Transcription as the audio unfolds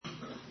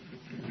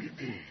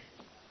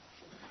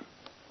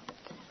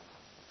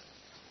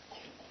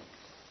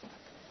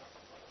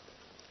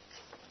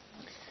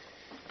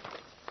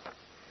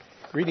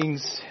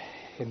Greetings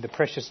in the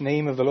precious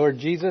name of the Lord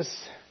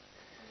Jesus.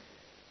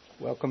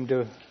 Welcome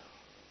to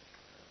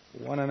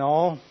one and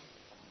all.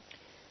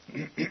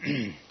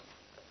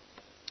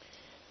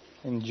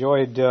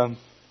 Enjoyed the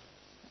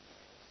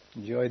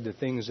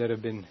things that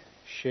have been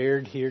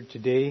shared here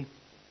today.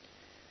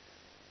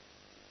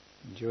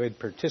 Enjoyed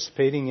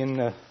participating in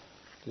the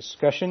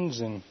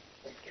discussions, and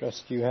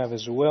trust you have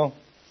as well.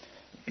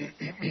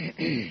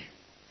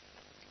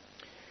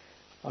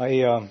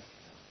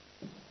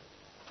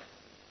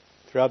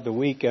 Throughout the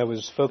week, I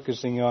was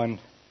focusing on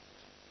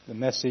the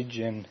message,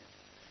 and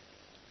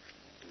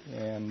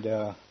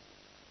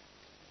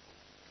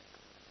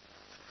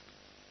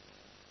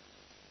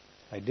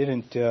I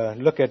didn't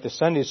look at the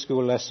Sunday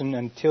school lesson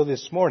until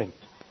this morning.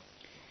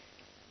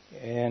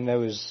 And it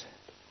was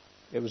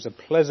a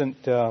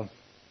pleasant, I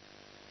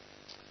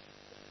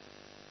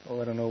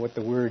don't know what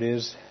the word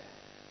is,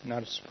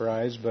 not a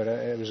surprise, but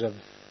it was of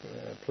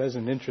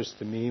pleasant interest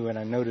to me when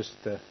I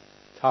noticed the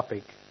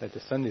topic that the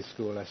Sunday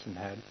school lesson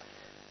had.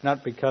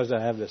 Not because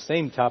I have the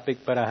same topic,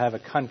 but I have a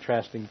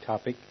contrasting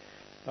topic.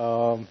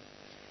 And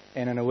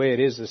in a way it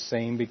is the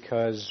same,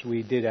 because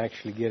we did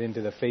actually get into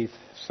the faith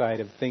side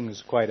of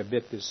things quite a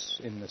bit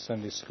in the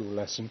Sunday school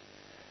lesson.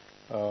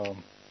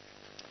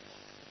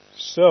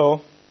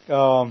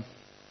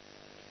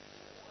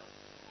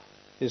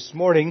 This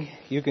morning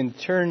you can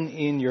turn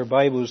in your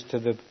Bibles to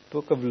the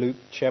book of Luke,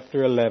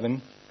 chapter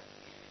 11.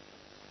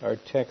 Our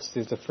text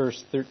is the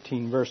first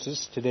 13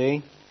 verses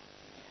today.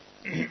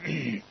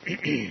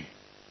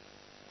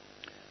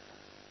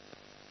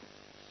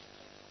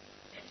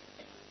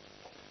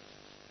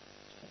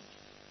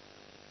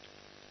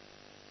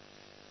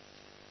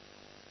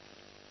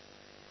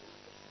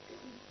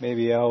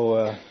 Maybe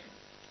I'll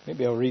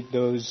read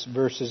those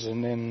verses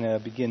and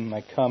then begin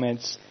my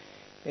comments.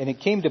 And it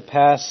came to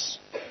pass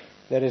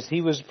that as he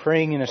was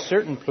praying in a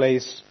certain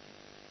place,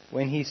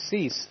 when he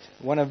ceased,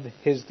 one of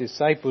his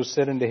disciples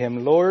said unto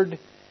him, Lord,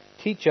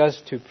 teach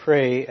us to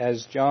pray,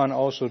 as John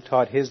also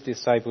taught his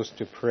disciples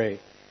to pray.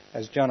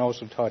 As John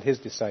also taught his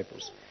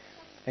disciples.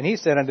 And he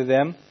said unto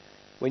them,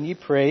 When ye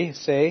pray,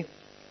 say,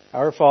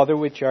 Our Father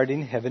which art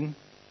in heaven,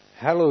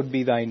 hallowed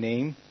be thy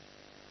name.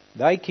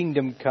 Thy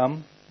kingdom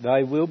come.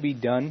 Thy will be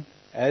done,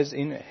 as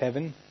in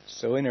heaven,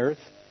 so in earth.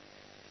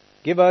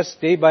 Give us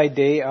day by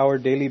day our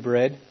daily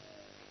bread,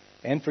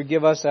 and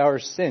forgive us our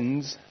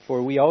sins,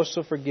 for we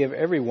also forgive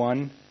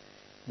everyone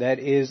that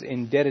is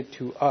indebted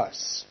to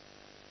us.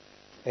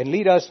 And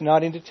lead us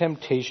not into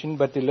temptation,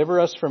 but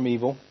deliver us from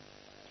evil.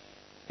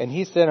 And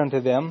he said unto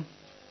them,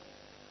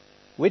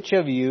 Which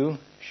of you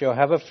shall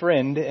have a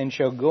friend, and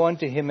shall go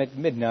unto him at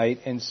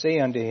midnight, and say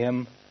unto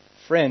him,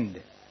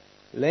 Friend,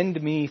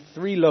 lend me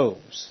 3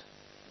 loaves.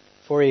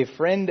 For a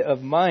friend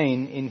of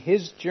mine in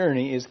his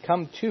journey is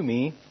come to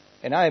me,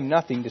 and I have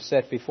nothing to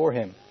set before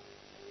him.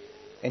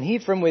 And he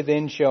from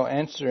within shall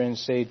answer and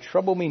say,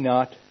 Trouble me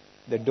not,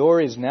 the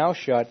door is now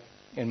shut,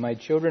 and my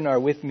children are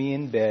with me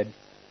in bed.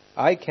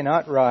 I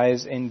cannot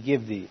rise and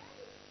give thee.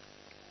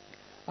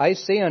 I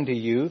say unto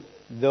you,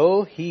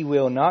 though he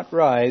will not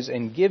rise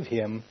and give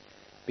him,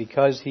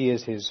 because he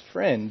is his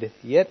friend,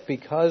 yet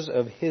because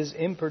of his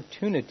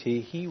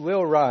importunity he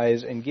will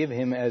rise and give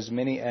him as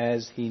many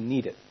as he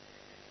needeth.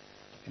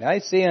 And I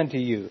say unto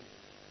you,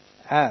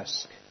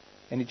 Ask,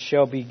 and it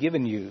shall be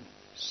given you.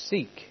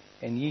 Seek,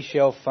 and ye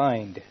shall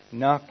find.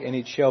 Knock, and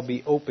it shall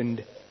be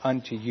opened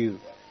unto you.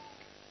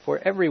 For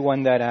every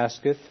one that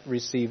asketh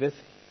receiveth,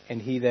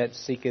 and he that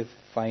seeketh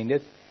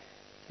findeth,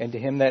 and to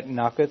him that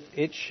knocketh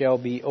it shall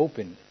be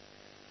opened.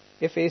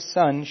 If a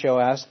son shall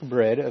ask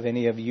bread of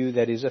any of you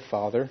that is a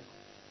father,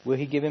 will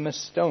he give him a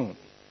stone?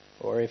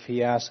 Or if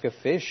he ask a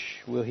fish,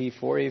 will he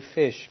for a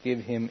fish give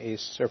him a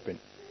serpent?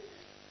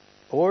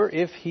 Or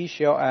if he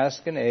shall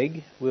ask an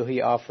egg, will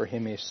he offer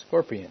him a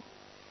scorpion?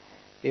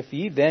 If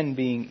ye then,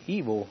 being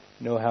evil,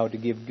 know how to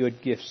give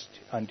good gifts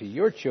unto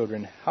your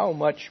children, how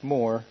much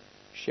more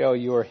shall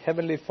your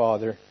heavenly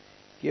Father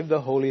give the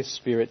Holy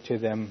Spirit to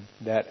them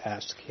that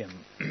ask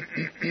him?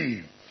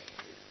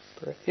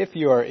 If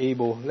you are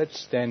able, let's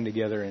stand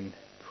together and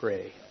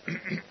pray.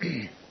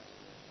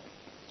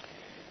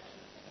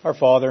 Our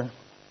Father,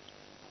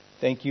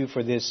 thank you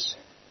for this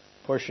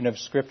portion of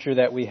Scripture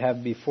that we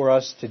have before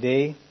us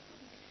today.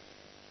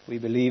 We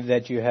believe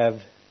that you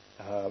have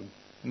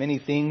many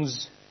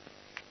things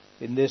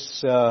in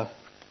this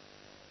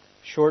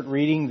short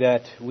reading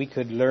that we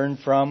could learn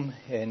from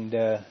and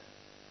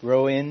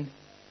grow in.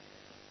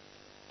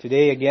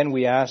 Today, again,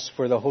 we ask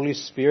for the Holy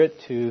Spirit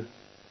to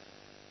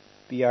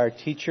be our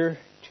teacher,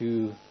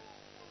 to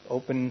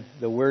open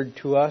the Word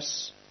to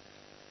us,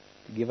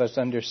 to give us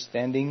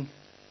understanding.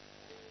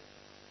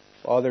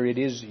 Father, it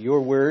is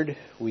your Word.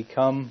 We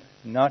come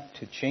not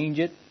to change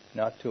it,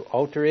 not to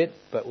alter it,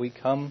 but we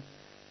come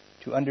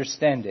to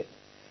understand it.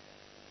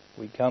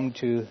 We come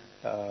to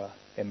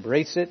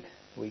embrace it.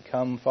 We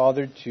come,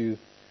 Father, to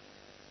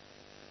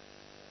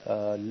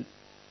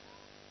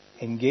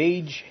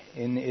engage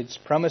in its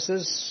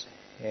promises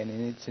and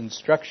in its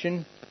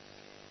instruction.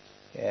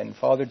 And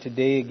Father,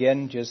 today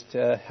again, just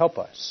help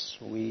us.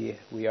 We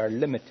are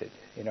limited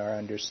in our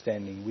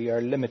understanding. We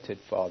are limited,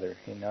 Father,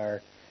 in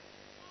our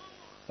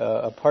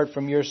apart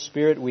from your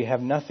Spirit, we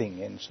have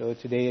nothing. And so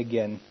today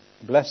again,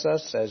 bless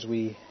us as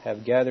we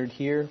have gathered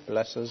here.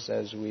 Bless us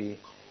as we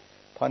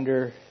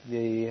ponder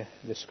the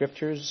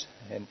Scriptures.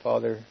 And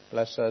Father,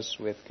 bless us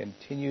with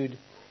continued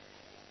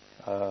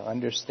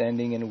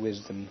understanding and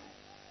wisdom,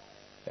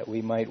 that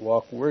we might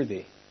walk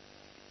worthy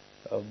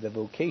of the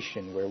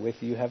vocation wherewith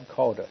you have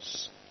called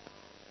us.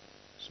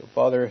 So,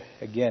 Father,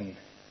 again,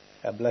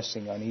 a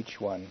blessing on each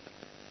one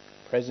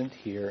present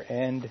here,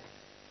 and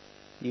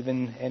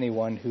even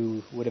anyone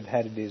who would have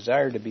had a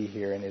desire to be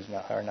here and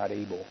are not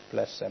able.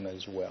 Bless them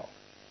as well.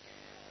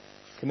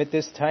 Commit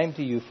this time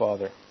to you,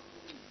 Father.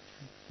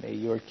 May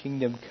your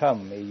kingdom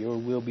come. May your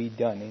will be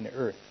done in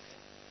earth,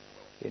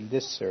 in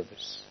this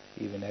service,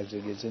 even as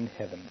it is in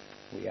heaven.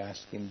 We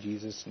ask in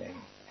Jesus' name.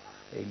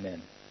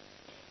 Amen.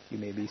 You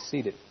may be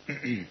seated.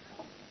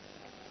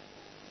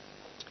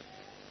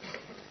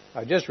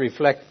 I'll just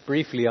reflect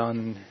briefly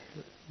on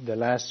the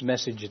last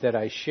message that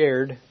I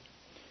shared.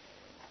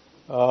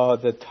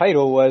 The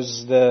title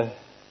was The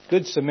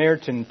Good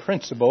Samaritan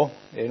Principle,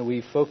 and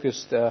we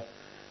focused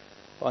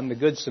on the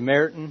Good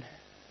Samaritan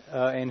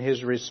and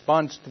his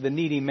response to the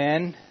needy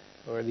man,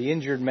 or the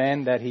injured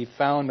man that he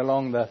found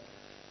along the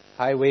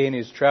highway in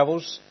his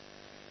travels.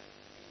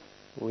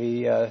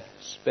 We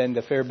spend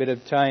a fair bit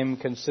of time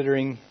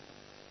considering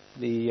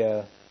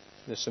the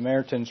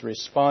Samaritan's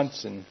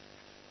response and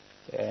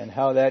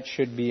how that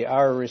should be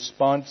our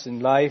response in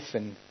life,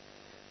 and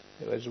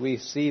as we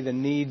see the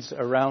needs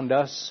around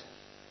us,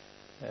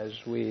 as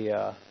we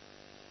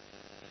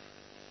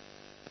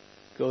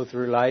go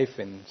through life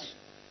and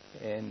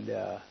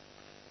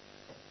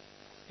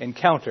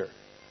encounter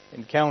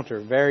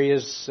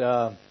various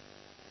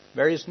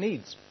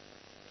needs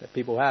that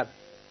people have.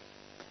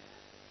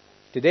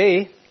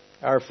 Today,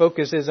 our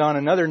focus is on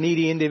another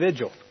needy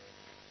individual.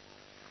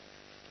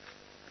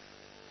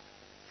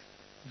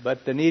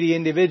 But the needy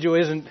individual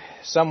isn't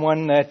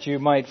someone that you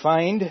might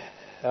find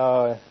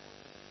out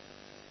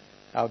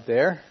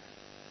there.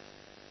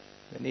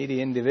 The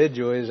needy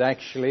individual is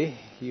actually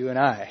you and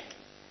I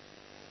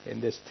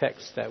in this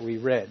text that we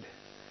read.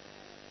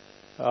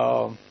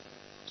 So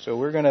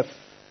we're going to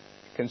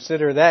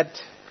consider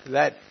that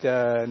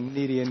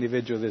needy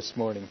individual this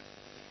morning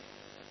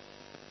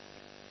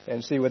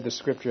and see what the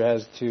Scripture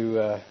has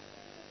to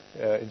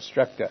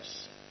instruct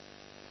us.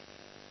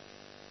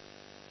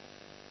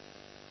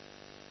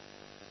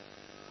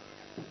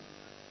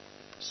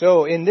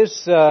 So in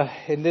this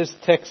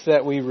text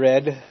that we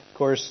read, of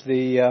course,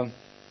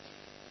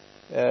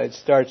 it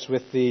starts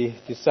with the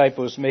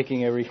disciples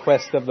making a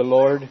request of the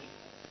Lord,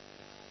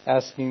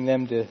 asking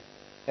the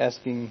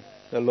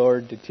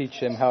Lord to teach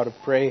them how to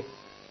pray,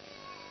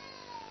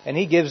 and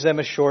He gives them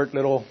a short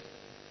little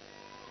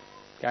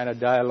kind of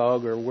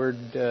dialogue or word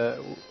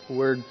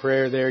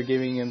prayer there,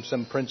 giving them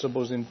some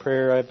principles in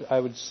prayer, I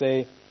would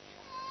say,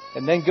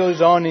 and then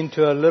goes on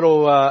into a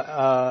little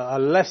a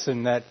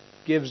lesson that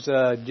gives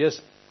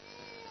just,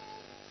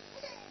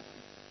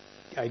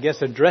 I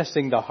guess,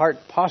 addressing the heart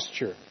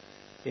posture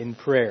in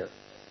prayer.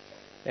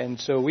 And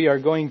so we are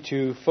going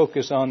to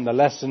focus on the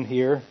lesson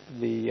here,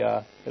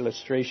 the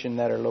illustration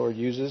that our Lord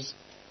uses,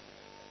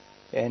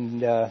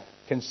 and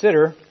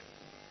consider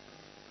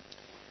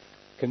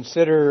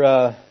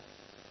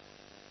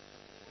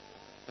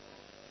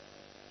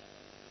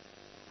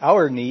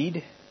our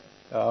need.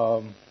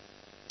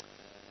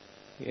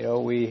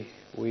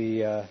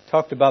 We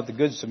talked about the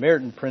Good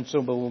Samaritan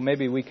principle, but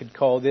maybe we could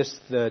call this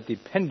the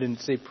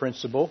dependency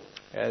principle,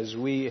 as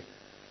we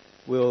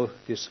will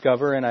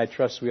discover, and I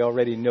trust we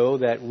already know,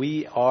 that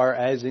we are,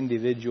 as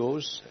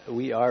individuals,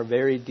 we are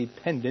very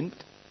dependent.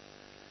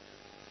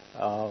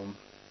 And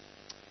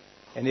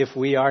if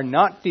we are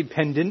not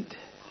dependent,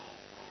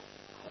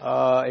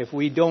 if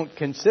we don't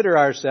consider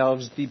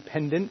ourselves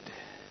dependent,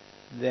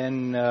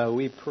 then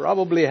we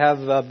probably have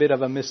a bit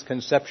of a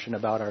misconception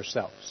about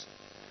ourselves.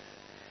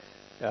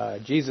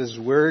 Jesus'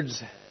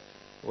 words,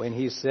 when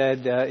He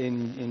said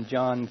in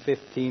John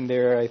 15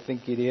 there, I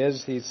think it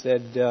is, He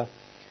said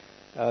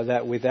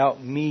that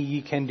without me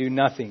ye can do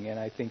nothing. And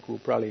I think we'll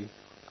probably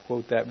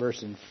quote that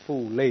verse in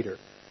full later.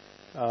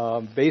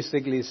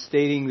 Basically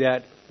stating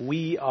that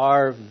we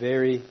are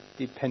very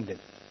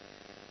dependent.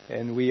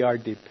 And we are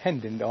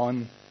dependent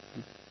on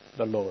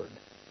the Lord.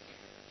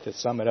 To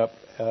sum it up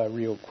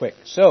real quick.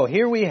 So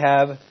here we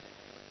have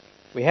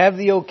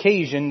the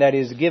occasion that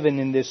is given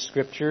in this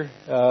scripture.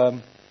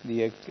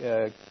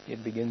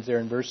 It begins there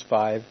in verse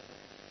 5,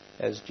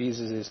 as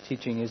Jesus is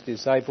teaching His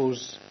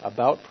disciples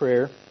about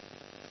prayer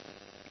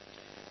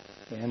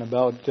and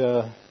about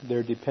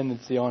their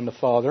dependency on the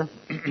Father.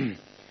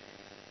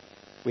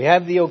 We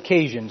have the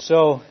occasion.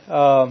 So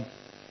a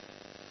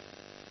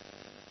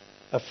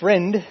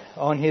friend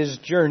on his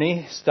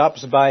journey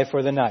stops by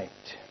for the night.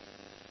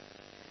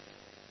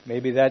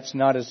 Maybe that's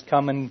not as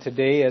common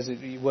today as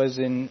it was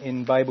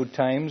in Bible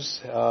times,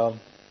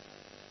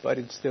 but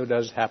it still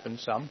does happen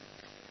some.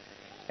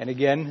 And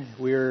again,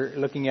 we're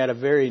looking at a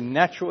very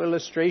natural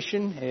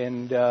illustration,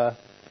 and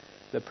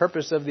the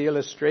purpose of the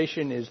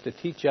illustration is to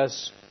teach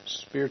us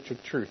spiritual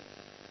truth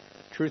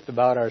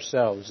about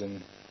ourselves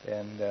and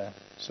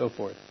so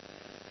forth.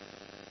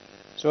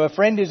 So a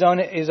friend is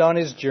on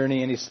his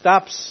journey, and he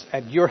stops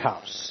at your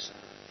house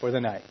for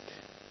the night,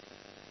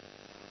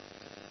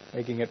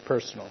 making it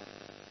personal.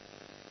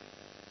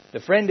 The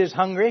friend is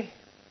hungry.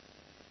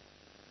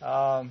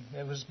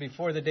 It was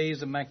before the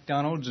days of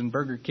McDonald's and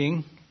Burger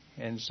King,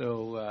 and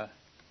so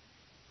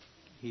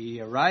he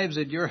arrives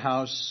at your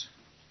house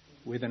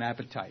with an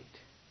appetite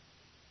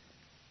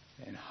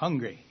and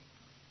hungry.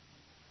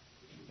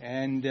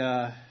 And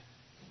the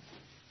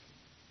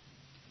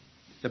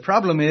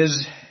problem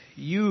is,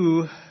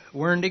 you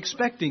weren't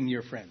expecting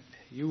your friend.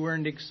 You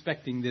weren't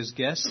expecting this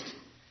guest.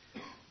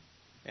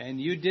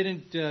 And you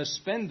didn't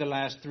spend the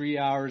last 3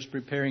 hours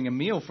preparing a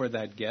meal for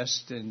that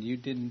guest. And you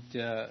didn't,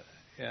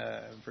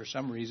 for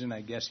some reason,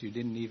 I guess you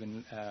didn't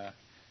even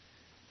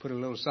put a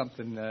little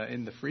something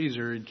in the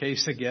freezer in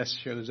case a guest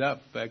shows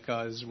up.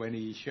 Because when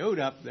he showed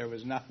up, there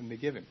was nothing to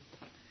give him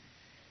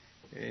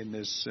in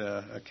this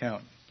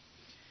account.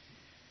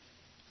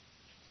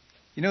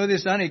 You know,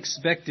 this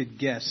unexpected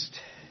guest,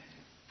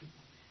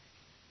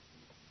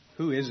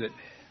 who is it?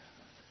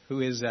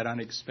 Who is that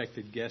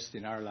unexpected guest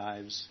in our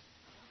lives?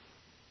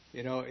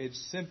 You know, it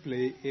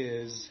simply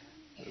is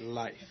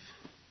life.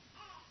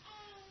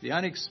 The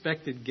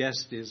unexpected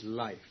guest is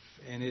life.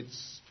 And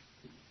it's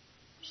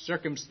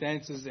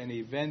circumstances and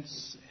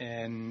events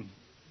and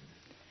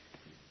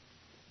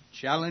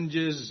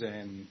challenges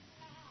and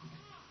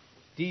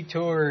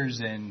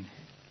detours and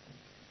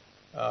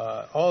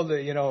all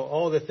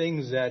the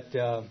things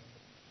that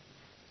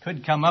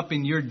could come up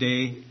in your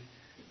day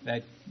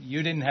that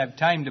you didn't have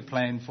time to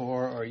plan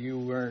for, or you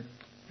weren't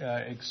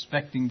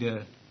expecting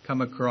to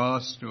come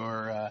across,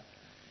 or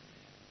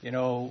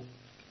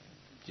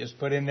just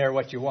put in there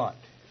what you want.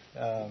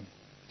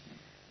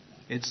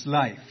 It's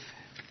life.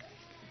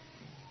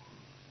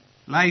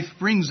 Life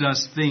brings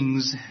us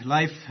things.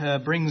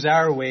 Life brings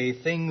our way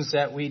things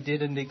that we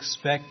didn't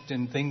expect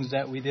and things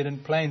that we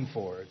didn't plan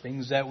for,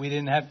 things that we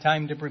didn't have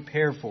time to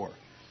prepare for.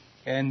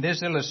 And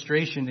this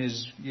illustration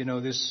is,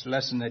 this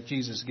lesson that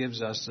Jesus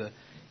gives us,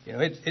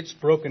 it's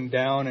broken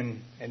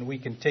down and we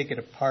can take it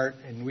apart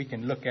and we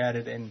can look at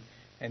it and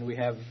we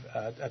have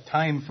a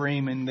time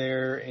frame in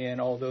there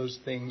and all those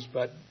things.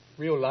 But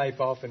real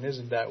life often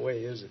isn't that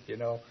way, is it?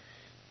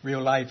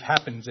 Real life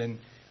happens, and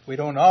we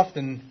don't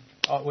always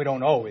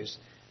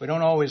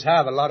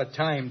have a lot of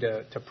time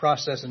to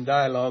process and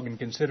dialogue and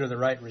consider the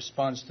right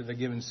response to the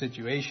given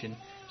situation.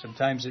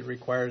 Sometimes it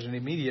requires an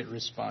immediate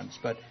response,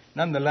 but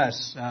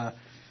nonetheless,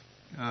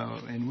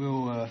 and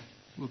we'll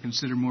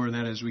consider more of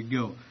that as we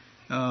go.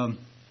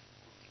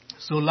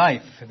 So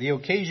life, the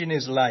occasion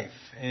is life,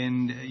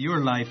 and your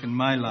life and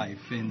my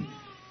life, and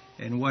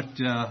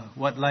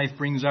what life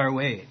brings our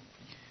way.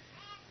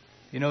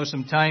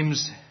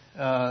 Sometimes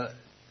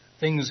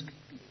things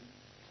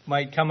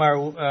might come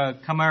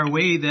our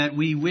way that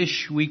we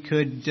wish we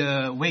could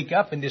wake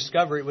up and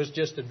discover it was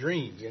just a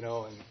dream,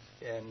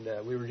 and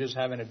we were just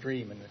having a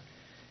dream,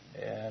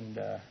 and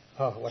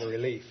what a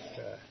relief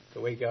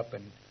to wake up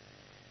and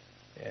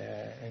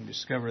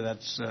discover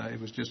that's it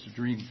was just a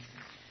dream.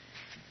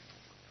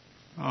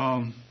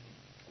 And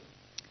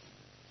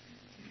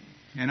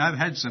I've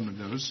had some of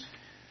those,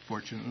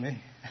 fortunately.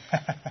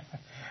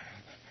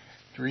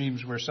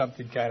 Dreams where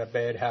something kind of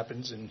bad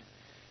happens, and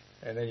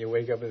then you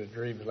wake up in a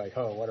dream, it's like,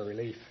 oh, what a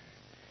relief.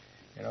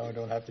 I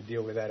don't have to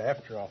deal with that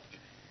after all.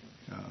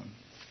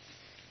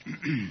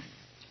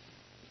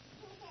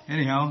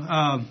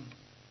 Anyhow,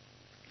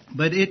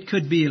 but it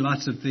could be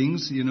lots of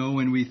things,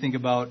 when we think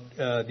about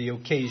the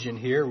occasion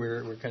here.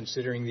 We're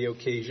considering the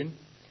occasion.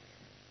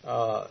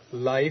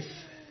 Life,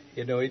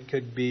 it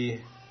could be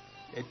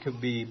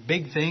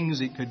big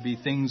things. It could be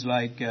things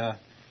like,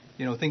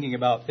 thinking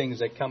about things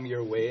that come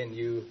your way, and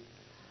you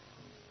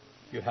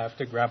have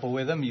to grapple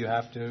with them. You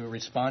have to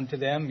respond to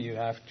them. You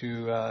have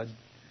to.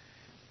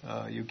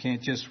 You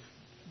can't just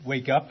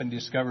wake up and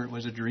discover it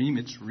was a dream.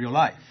 It's real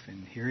life,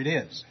 and here it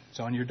is.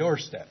 It's on your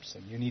doorsteps,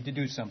 and you need to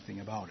do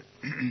something about it.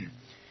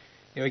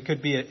 It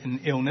could be an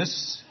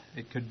illness.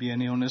 It could be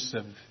an illness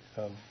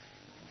of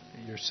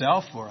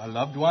yourself or a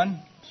loved one,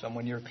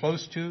 someone you're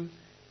close to,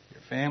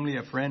 your family,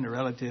 a friend, a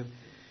relative.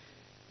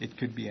 It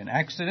could be an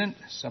accident.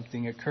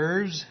 Something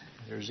occurs.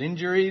 There's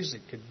injuries.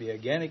 It could be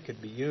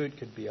you. It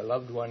could be a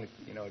loved one.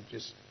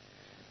 Just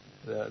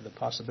the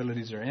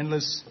possibilities are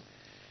endless.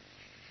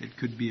 It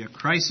could be a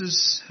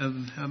crisis of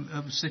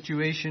a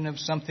situation of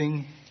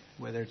something,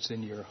 whether it's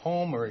in your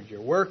home or in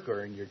your work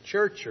or in your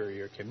church or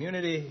your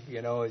community.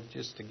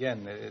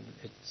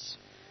 It's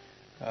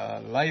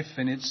life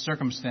and its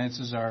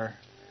circumstances are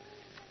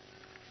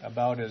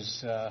about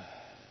as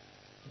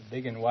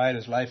big and wide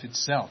as life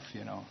itself,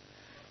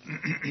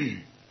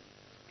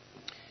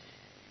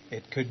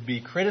 It could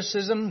be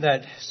criticism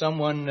that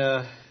someone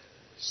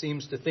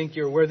seems to think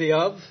you're worthy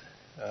of.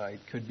 It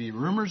could be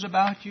rumors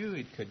about you.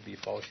 It could be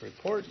false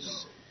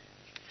reports.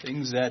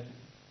 Things that,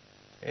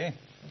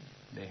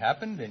 They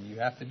happened, and you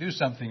have to do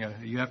something.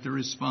 You have to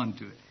respond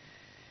to it.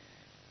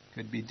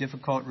 Could be a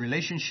difficult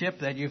relationship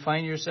that you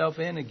find yourself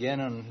in, again,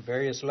 on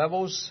various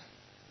levels.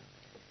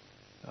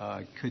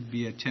 It could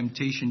be a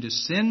temptation to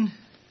sin.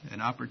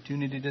 An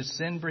opportunity to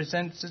sin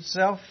presents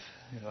itself.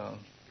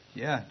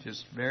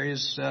 Just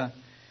various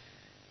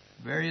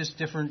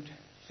different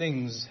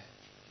things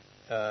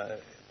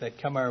that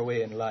come our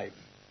way in life.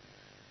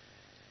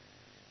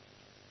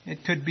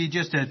 It could be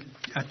just a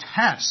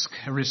task,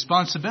 a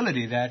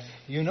responsibility that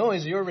you know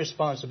is your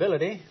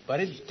responsibility, but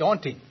it's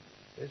daunting.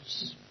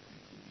 It's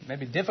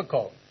maybe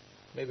difficult,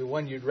 maybe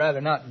one you'd rather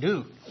not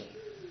do.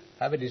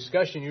 Have a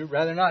discussion you'd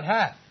rather not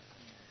have.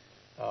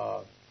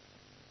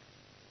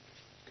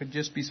 Could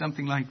just be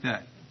something like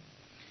that.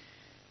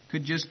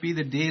 Could just be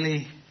the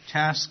daily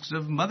tasks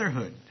of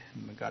motherhood.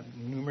 We've got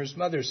numerous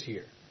mothers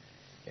here.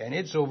 And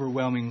it's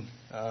overwhelming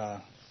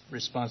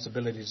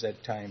responsibilities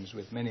at times,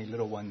 with many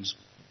little ones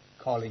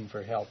calling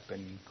for help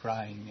and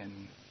crying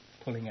and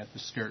pulling at the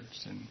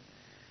skirts and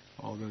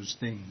all those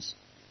things.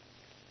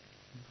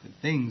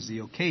 The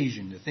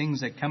occasion, the things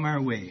that come our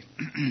way.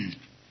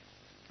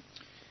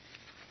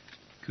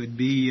 Could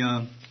be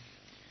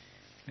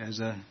as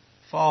a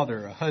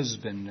father, a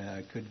husband,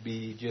 could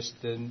be just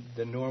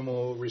the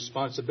normal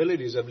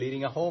responsibilities of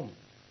leading a home,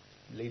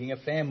 leading a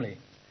family,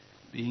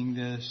 being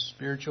the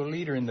spiritual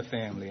leader in the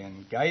family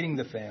and guiding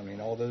the family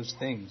and all those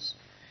things.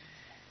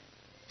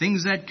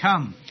 Things that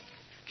come,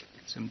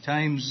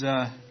 sometimes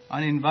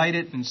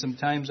uninvited and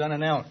sometimes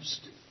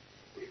unannounced,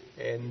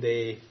 and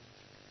they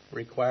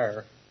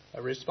require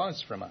a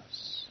response from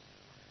us.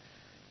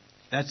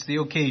 That's the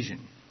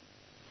occasion.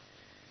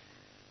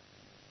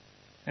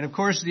 And of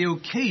course, the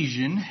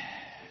occasion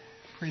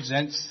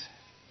presents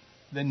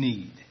the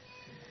need.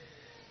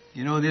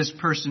 You know, this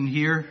person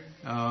here,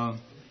 the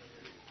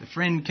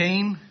friend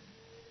came,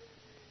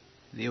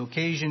 the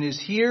occasion is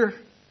here.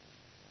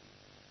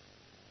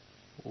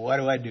 What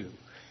do I do?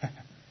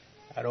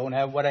 I don't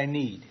have what I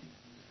need.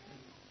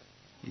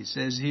 He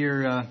says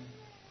here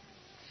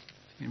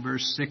in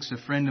verse 6, a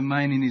friend of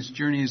mine in his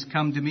journey has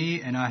come to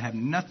me, and I have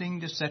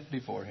nothing to set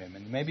before him.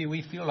 And maybe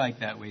we feel like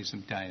that way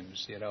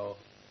sometimes, you know.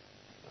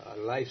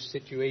 Life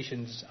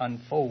situations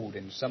unfold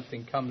and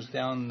something comes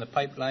down the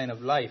pipeline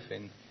of life,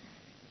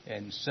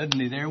 and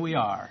suddenly there we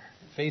are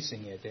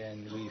facing it,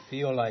 and we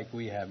feel like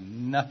we have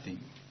nothing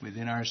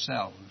within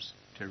ourselves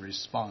to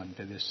respond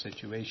to this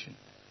situation.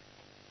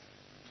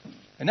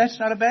 And that's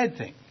not a bad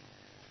thing,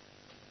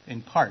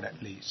 in part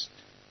at least.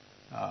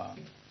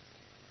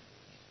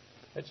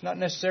 That's not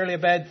necessarily a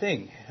bad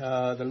thing.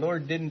 The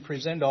Lord didn't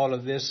present all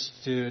of this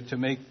to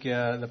make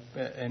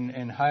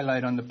and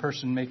highlight on the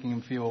person, making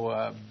him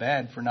feel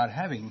bad for not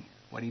having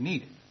what he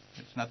needed.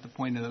 That's not the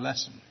point of the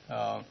lesson.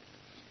 But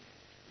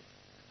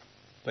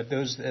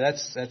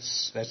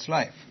that's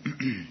life.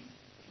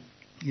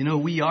 You know,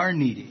 we are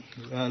needy.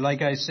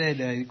 Like I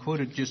said, I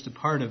quoted just a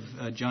part of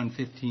John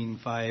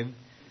 15:5.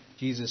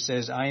 Jesus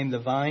says, "I am the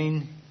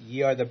vine,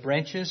 ye are the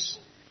branches.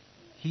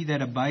 He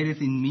that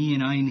abideth in me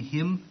and I in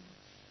him,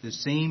 the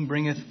same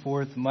bringeth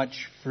forth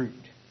much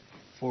fruit.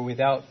 For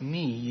without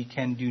me ye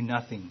can do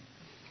nothing."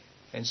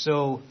 And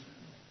so,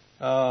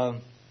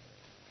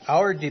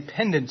 our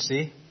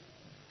dependency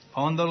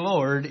on the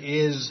Lord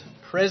is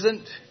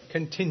present,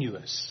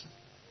 continuous.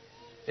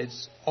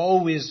 It's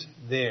always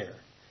there.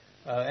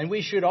 And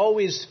we should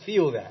always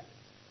feel that.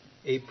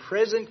 A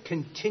present,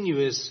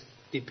 continuous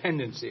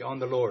dependency on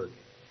the Lord.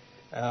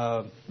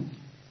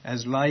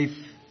 As life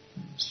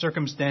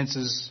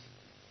circumstances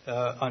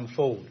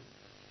unfold.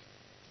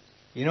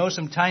 You know,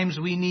 sometimes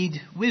we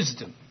need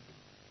wisdom.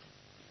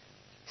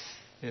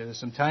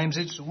 Sometimes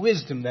it's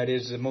wisdom that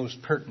is the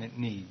most pertinent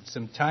need.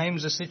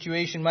 Sometimes a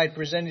situation might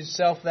present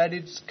itself that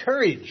it's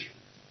courage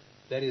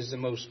that is the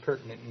most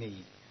pertinent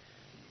need.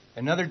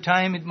 Another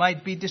time it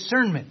might be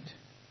discernment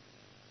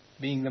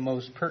being the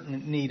most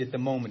pertinent need at the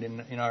moment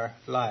in our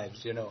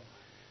lives, you know.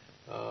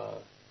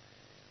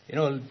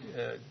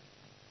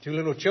 Two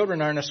little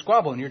children are in a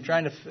squabble, and you're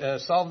trying to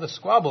solve the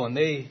squabble, and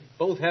they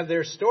both have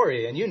their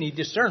story, and you need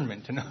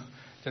discernment to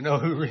know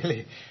who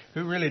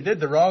really did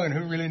the wrong and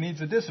who really needs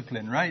the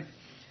discipline, right?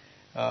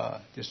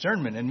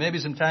 Discernment, and maybe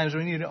sometimes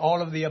we need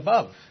all of the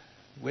above: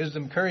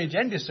 wisdom, courage,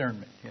 and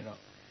discernment.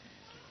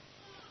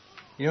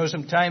 You know,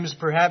 sometimes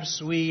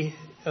perhaps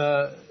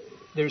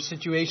there's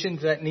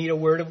situations that need a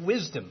word of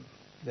wisdom,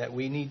 that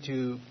we need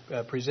to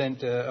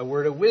present a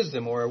word of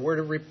wisdom, or a word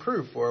of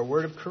reproof, or a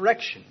word of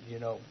correction. You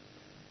know.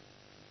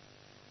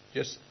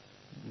 Just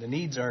the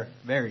needs are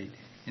varied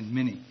and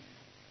many.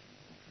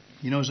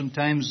 You know,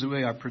 sometimes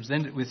we are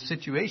presented with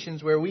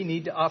situations where we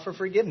need to offer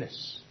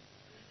forgiveness.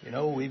 You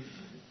know,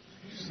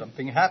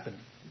 something happened.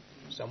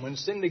 Someone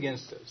sinned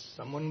against us.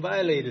 Someone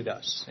violated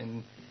us.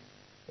 And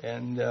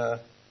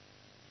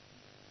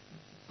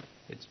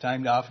it's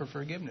time to offer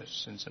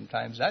forgiveness. And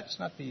sometimes that's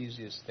not the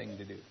easiest thing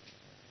to do.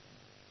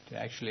 To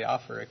actually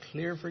offer a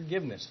clear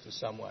forgiveness to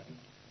someone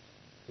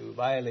who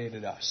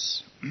violated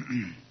us.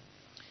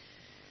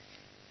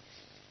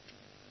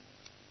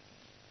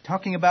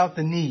 talking about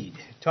the need,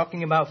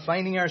 talking about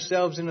finding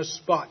ourselves in a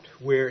spot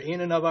where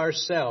in and of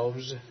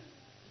ourselves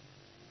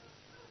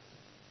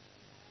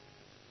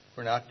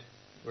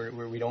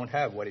we don't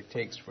have what it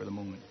takes for the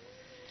moment.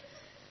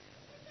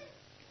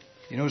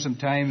 You know,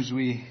 sometimes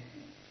we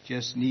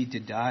just need to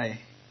die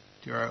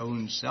to our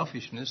own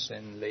selfishness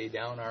and lay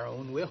down our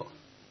own will.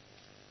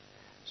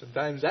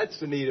 Sometimes that's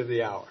the need of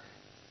the hour.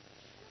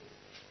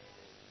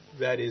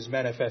 That is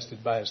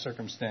manifested by a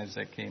circumstance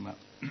that came up.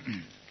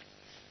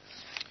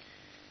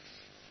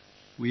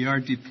 We are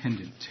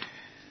dependent.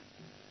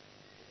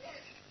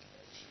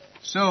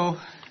 So,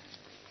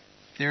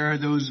 there are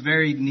those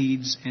varied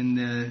needs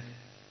and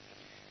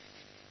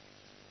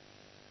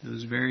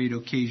those varied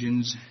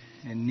occasions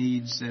and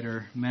needs that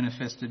are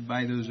manifested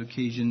by those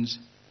occasions.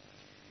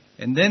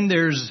 And then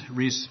there's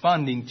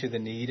responding to the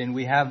need, and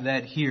we have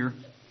that here.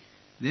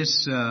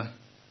 This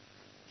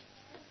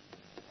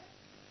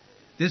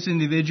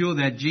individual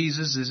that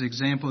Jesus, this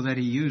example that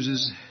he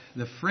uses,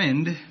 the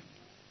friend,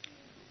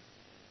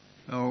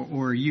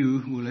 or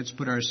you, well, let's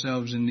put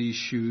ourselves in these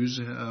shoes.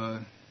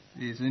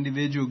 This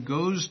individual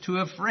goes to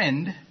a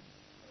friend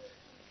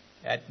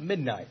at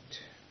midnight.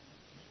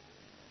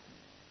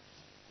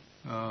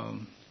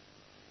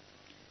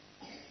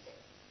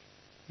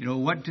 You know,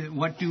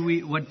 what do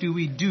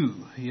we do?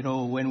 You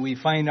know, when we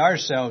find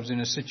ourselves in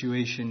a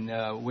situation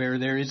where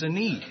there is a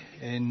need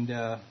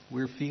and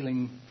we're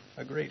feeling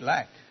a great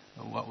lack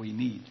of what we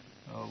need,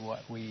 of what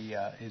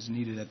is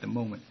needed at the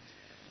moment.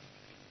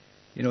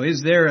 You know,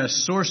 is there a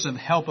source of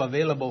help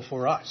available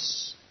for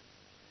us?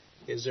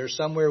 Is there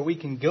somewhere we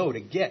can go to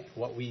get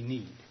what we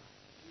need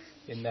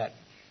in that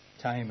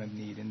time of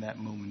need, in that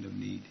moment of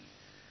need?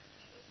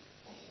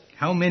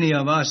 How many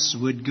of us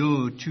would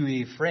go to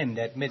a friend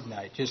at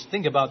midnight? Just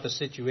think about the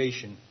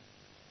situation.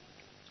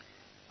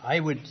 I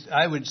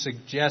would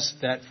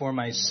suggest that for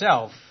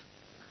myself,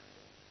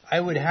 I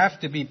would have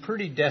to be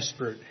pretty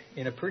desperate,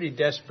 in a pretty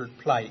desperate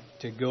plight,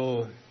 to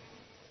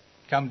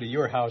come to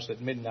your house at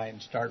midnight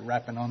and start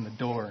rapping on the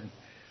door,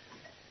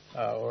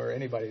 or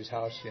anybody's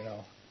house, you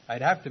know.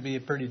 I'd have to be a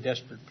pretty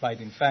desperate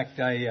plight. In fact,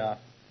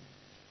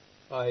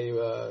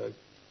 probably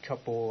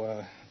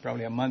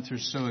a month or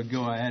so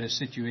ago, I had a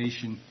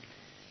situation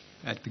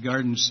at the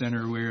garden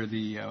center where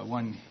the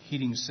one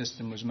heating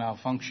system was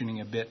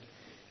malfunctioning a bit,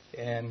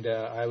 and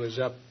I was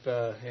up,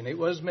 and it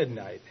was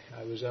midnight.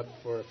 I was up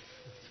for a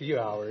few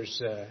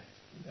hours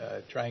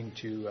trying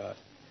to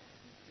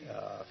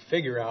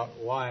figure out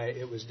why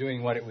it was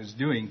doing what it was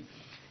doing.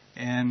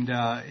 And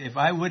if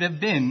I would have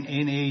been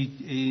in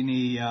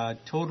a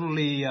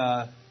totally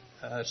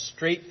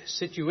straight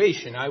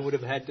situation, I would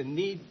have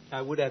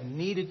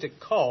needed to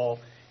call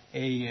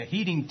a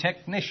heating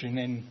technician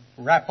and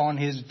rap on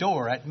his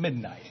door at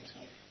midnight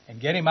and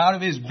get him out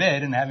of his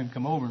bed and have him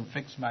come over and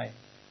fix my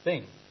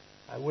thing.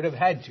 I would have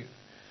had to.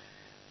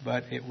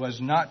 But it was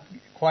not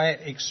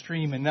quite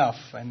extreme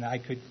enough, and I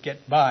could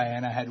get by,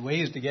 and I had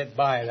ways to get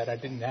by that I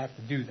didn't have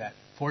to do that,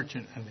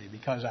 fortunately,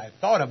 because I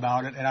thought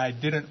about it and I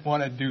didn't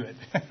want to do it.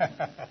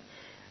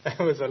 That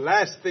was the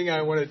last thing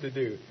I wanted to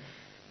do,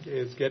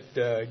 is get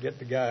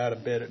the guy out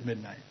of bed at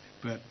midnight.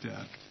 But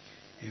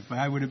if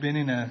it would have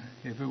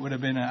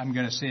been I'm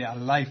going to say a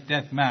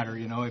life-death matter,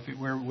 you know, if it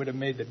would have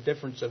made the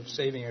difference of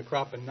saving a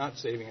crop and not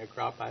saving a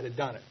crop, I'd have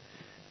done it.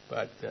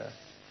 But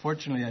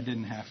fortunately, I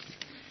didn't have to.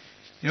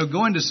 You know,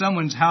 going to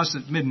someone's house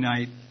at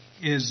midnight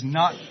is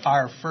not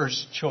our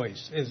first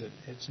choice, is it?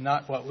 It's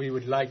not what we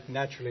would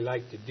naturally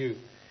like to do.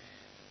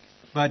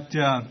 But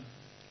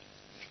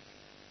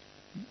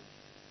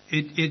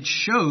it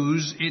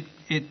shows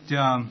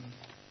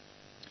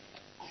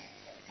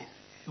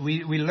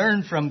we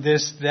learn from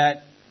this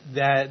that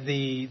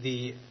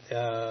the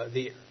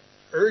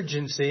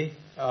urgency,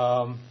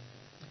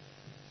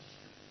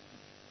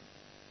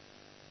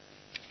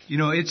 you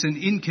know, it's an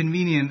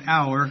inconvenient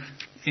hour,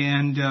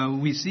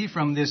 and we see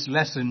from this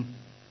lesson,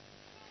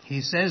 he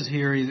says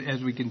here,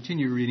 as we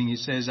continue reading, he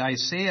says,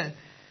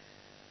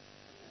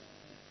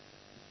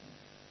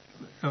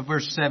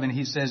 verse 7,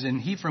 he says,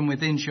 and he from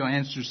within shall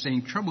answer,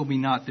 saying, trouble me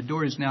not, the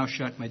door is now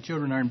shut, my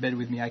children are in bed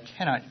with me, I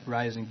cannot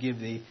rise and give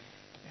thee.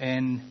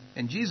 And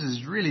Jesus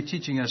is really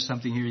teaching us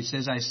something here. He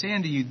says, I say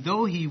unto you,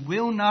 though he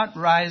will not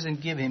rise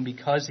and give him,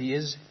 because he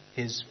is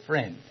his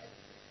friend.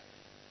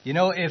 You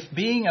know, if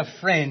being a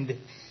friend,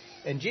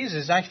 and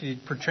Jesus is actually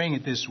portraying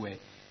it this way,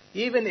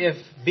 even if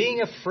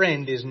being a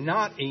friend is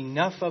not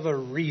enough of a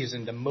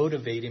reason to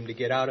motivate him to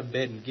get out of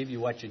bed and give you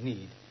what you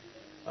need,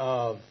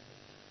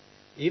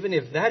 even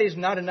if that is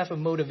not enough of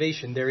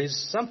motivation, there is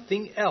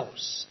something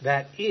else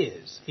that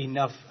is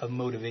enough of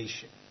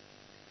motivation.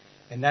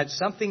 And that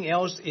something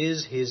else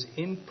is his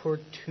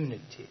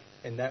importunity.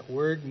 And that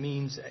word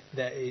means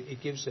that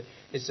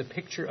it's a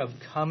picture of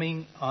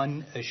coming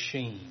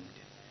unashamed.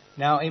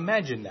 Now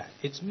imagine that.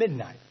 It's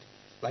midnight.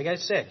 Like I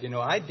said, you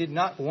know, I did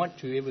not want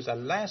to. It was the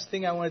last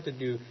thing I wanted to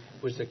do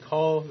was to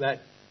call that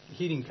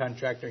heating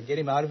contractor and get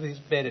him out of his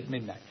bed at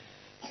midnight.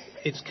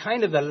 It's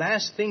kind of the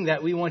last thing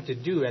that we want to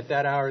do at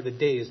that hour of the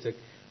day.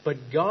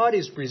 But God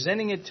is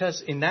presenting it to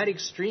us in that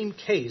extreme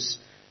case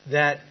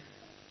that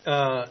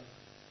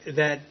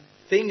that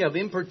thing of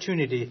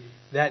importunity,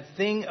 that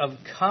thing of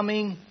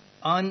coming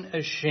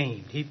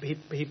unashamed.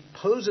 He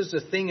poses a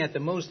thing at the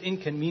most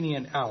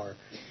inconvenient hour,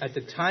 at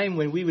the time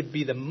when we would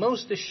be the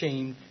most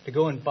ashamed to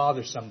go and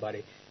bother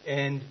somebody.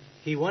 And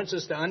he wants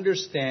us to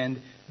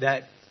understand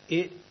that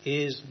it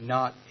is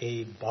not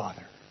a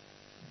bother.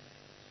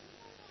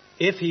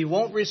 If he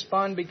won't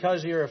respond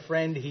because you're a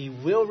friend, he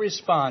will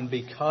respond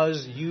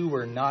because you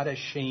were not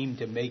ashamed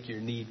to make your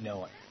need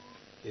known,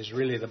 is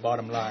really the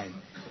bottom line.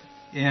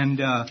 And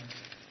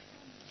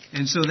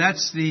so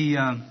that's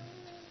the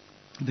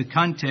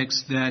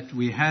context that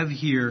we have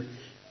here.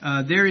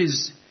 There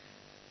is,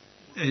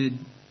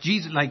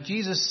 like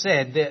Jesus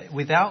said, that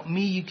without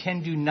me you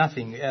can do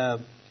nothing.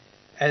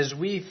 As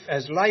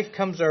life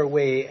comes our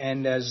way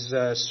and as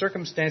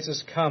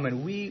circumstances come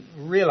and we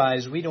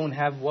realize we don't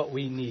have what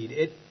we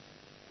need,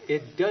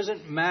 it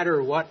doesn't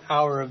matter what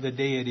hour of the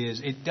day it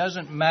is. It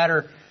doesn't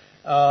matter,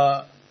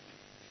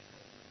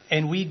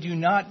 and we do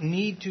not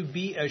need to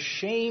be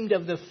ashamed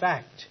of the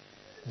fact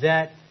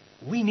that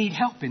we need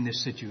help in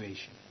this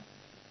situation.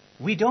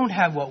 We don't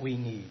have what we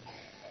need.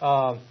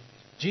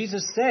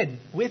 Jesus said,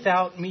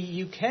 without me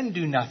you can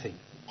do nothing.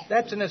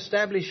 That's an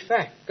established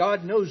fact.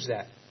 God knows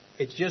that.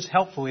 It's just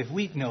helpful if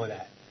we know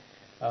that.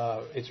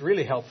 It's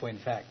really helpful, in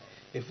fact,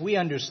 if we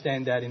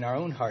understand that in our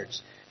own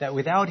hearts, that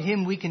without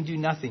Him we can do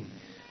nothing.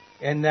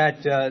 And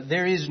that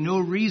there is no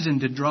reason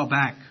to draw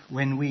back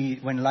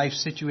when life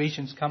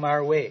situations come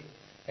our way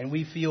and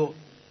we feel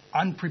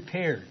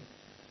unprepared.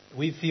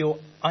 We feel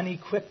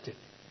unequipped.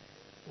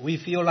 We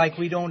feel like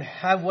we don't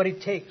have what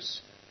it takes.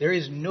 There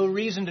is no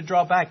reason to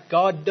draw back.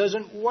 God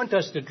doesn't want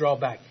us to draw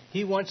back.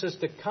 He wants us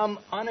to come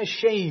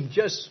unashamed,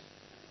 just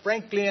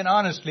frankly and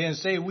honestly, and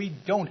say, we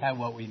don't have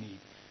what we need.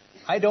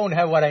 I don't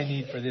have what I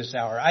need for this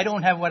hour. I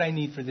don't have what I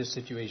need for this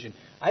situation.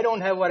 I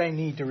don't have what I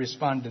need to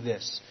respond to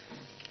this.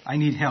 I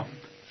need help.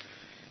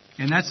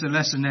 And that's the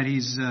lesson that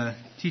he's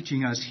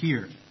teaching us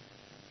here.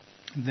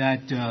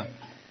 That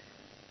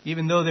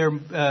even though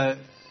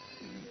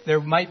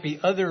there might be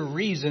other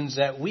reasons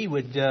that we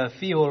would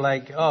feel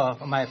like,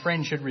 oh, my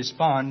friend should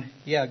respond.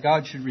 Yeah,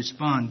 God should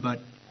respond. But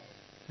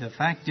the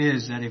fact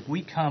is that if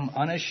we come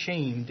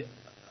unashamed,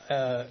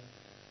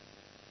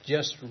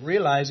 just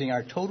realizing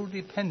our total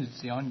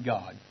dependency on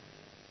God,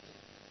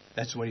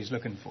 that's what He's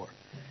looking for.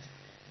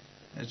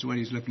 That's what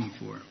He's looking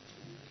for.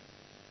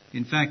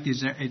 In fact,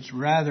 it's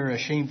rather a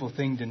shameful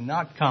thing to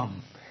not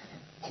come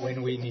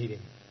when we need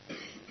Him.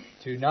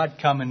 To not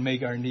come and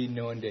make our need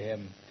known to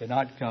Him. To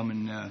not come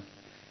and...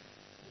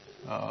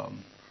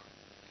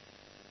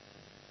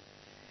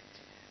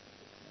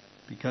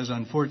 because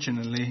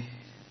unfortunately,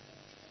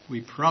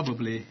 we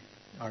probably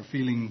are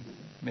feeling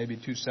maybe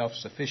too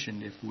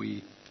self-sufficient if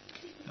we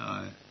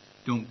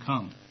don't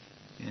come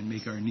and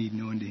make our need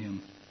known to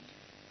Him.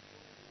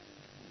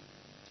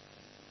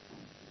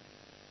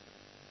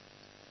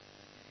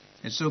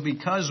 And so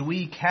because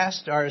we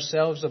cast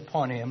ourselves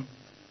upon Him,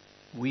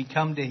 we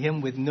come to Him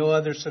with no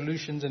other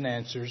solutions and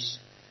answers.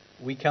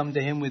 We come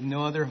to Him with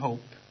no other hope,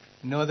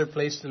 no other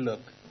place to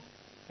look,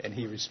 and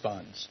He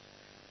responds.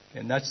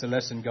 And that's the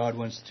lesson God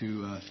wants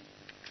to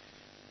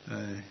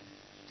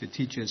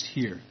teach us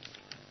here.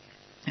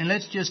 And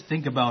let's just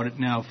think about it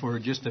now for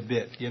just a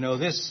bit. You know,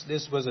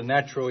 this was a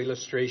natural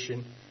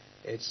illustration.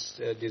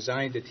 It's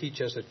designed to teach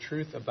us a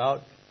truth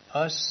about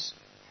us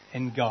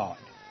and God.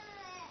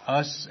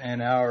 Us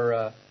and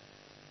our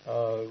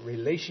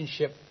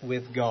relationship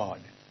with God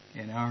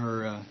and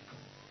our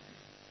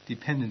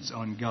dependence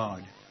on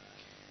God.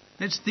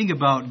 Let's think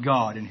about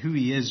God and who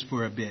He is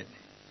for a bit.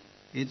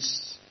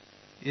 It's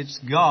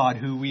God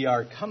who we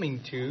are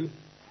coming to.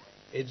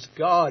 It's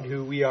God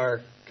who we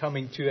are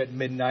coming to at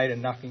midnight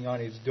and knocking on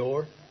His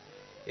door.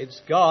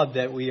 It's God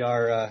that we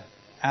are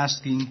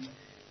asking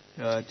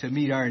to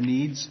meet our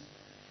needs.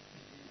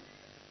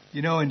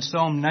 You know, in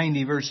Psalm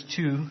 90, verse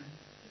 2,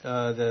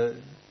 the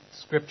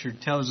Scripture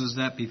tells us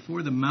that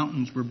before the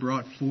mountains were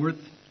brought forth,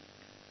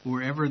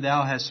 wherever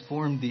Thou hast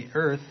formed the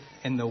earth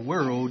and the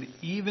world,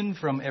 even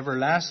from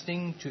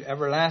everlasting to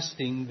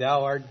everlasting,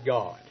 Thou art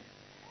God.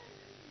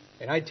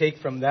 And I take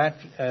from that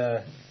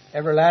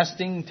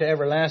everlasting to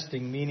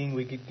everlasting, meaning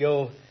we could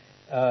go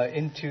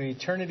into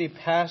eternity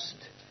past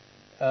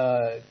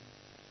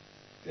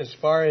as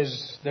far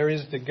as there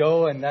is to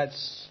go, and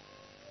that's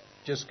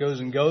just goes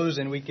and goes,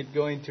 and we could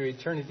go into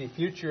eternity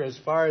future as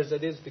far as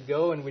it is to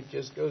go, and it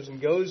just goes and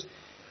goes,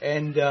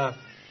 and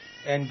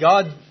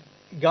God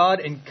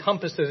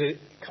encompasses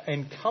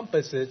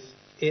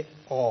it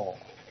all,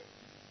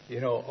 you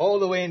know, all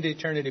the way into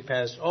eternity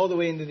past, all the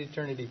way into the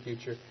eternity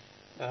future.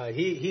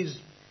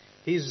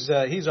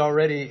 He's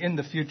already in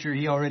the future.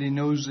 He already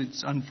knows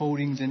its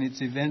unfoldings and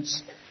its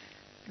events.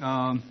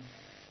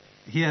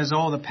 He has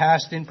all the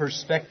past in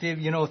perspective.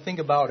 You know, think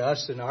about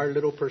us and our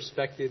little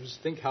perspectives.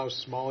 Think how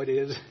small it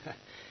is.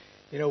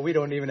 You know, we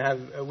don't even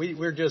have...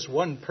 We're just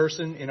one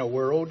person in a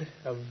world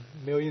of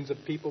millions of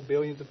people,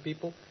 billions of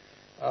people.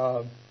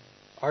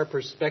 Our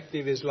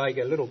perspective is like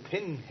a little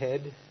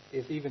pinhead,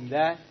 if even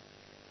that,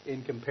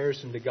 in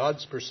comparison to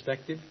God's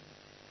perspective.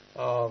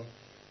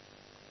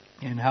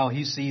 and how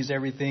He sees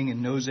everything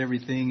and knows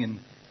everything and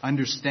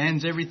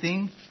understands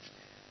everything.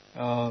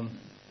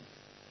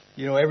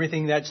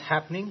 Everything that's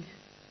happening,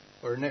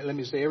 or let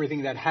me say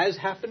everything that has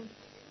happened,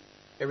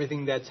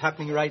 everything that's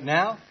happening right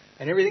now,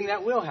 and everything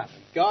that will happen.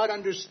 God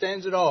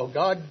understands it all.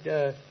 God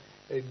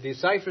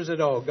deciphers it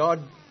all.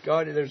 God,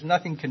 there's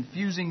nothing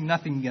confusing,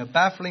 nothing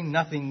baffling,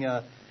 nothing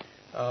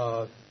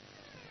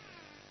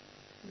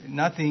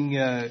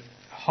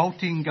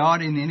halting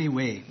God in any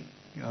way.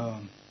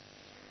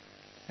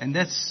 And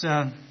that's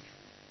the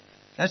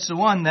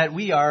one that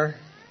we are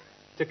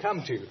to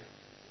come to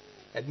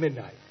at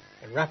midnight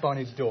and rap on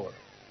His door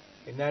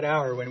in that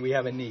hour when we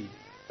have a need.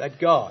 That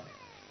God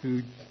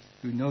who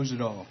knows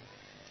it all.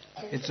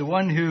 It's the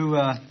one who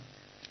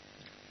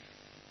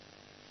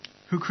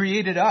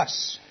created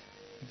us.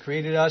 He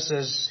created us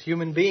as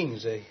human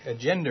beings, a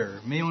gender,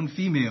 male and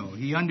female.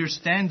 He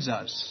understands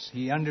us.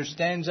 He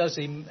understands us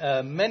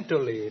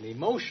mentally and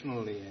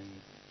emotionally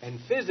and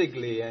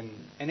physically and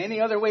any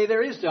other way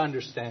there is to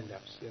understand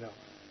us.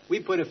 We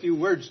put a few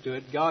words to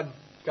it. God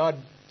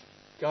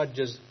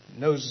just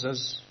knows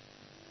us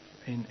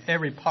in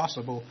every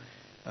possible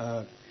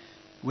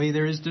way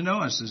there is to know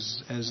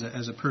us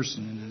as a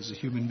person and as a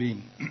human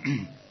being.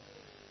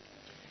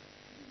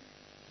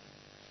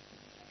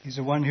 He's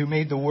the one who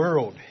made the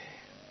world.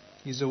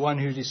 He's the one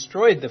who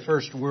destroyed the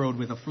first world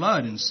with a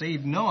flood and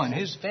saved Noah and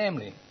his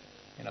family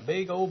in a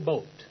big old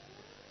boat.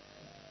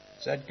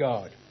 Is that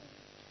God?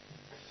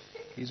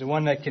 He's the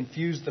one that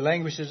confused the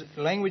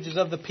languages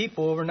of the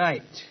people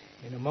overnight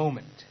in a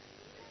moment.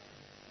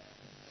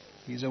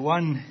 He's the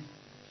one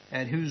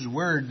at whose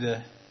word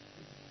the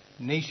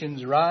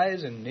nations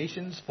rise and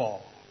nations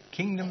fall.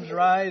 Kingdoms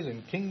rise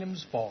and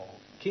kingdoms fall.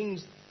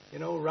 Kings,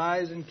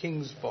 rise and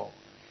kings fall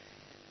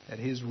at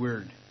His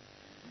word.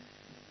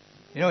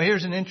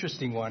 Here's an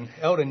interesting one.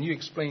 Eldon, you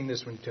explain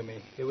this one to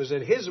me. It was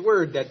at His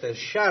word that the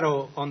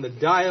shadow on the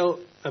dial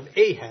of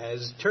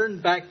Ahaz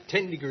turned back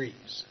 10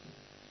 degrees.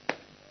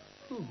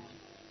 Ooh.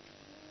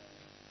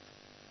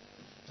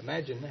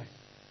 Imagine that.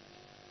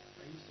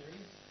 Are you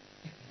serious?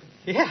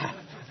 Yeah.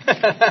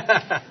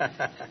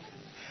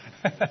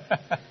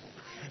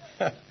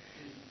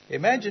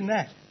 Imagine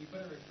that. You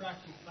put a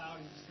refracting cloud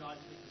in the sky to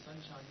make the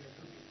sunshine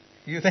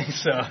here. You think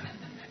so?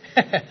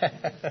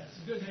 It's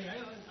a good thing. I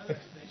know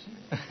explanation.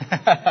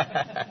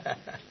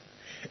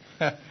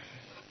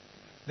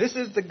 This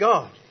is the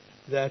God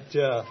that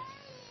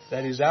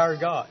is our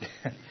God.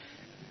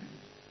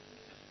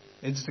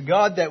 It's the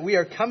God that we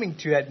are coming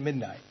to at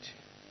midnight.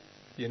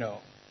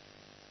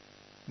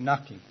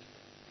 Knocking,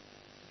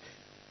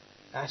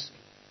 asking.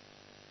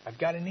 I've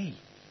got a need.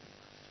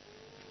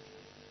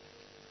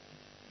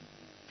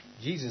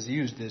 Jesus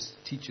used this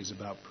to teach us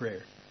about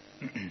prayer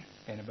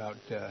and about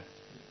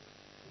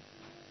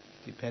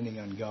depending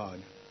on God.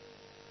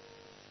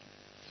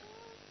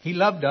 He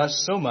loved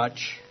us so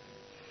much,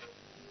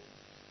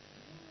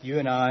 you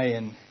and I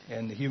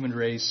and the human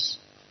race,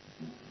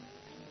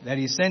 that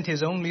He sent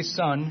His only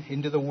Son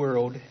into the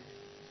world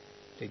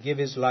to give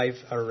His life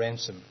a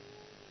ransom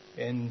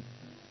and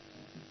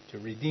to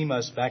redeem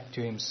us back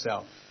to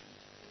Himself.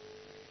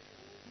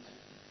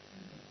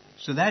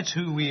 So that's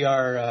who we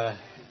are.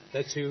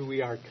 That's who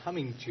we are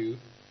coming to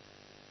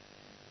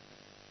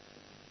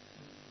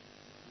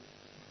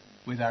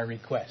with our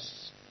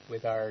requests,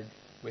 with our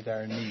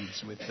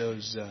needs, with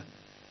those.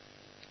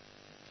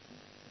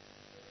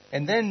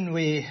 And then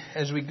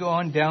as we go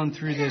on down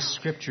through this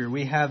scripture,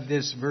 we have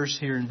this verse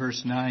here in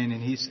verse 9,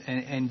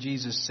 and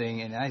Jesus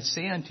saying, "And I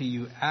say unto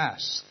you,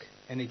 ask,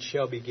 and it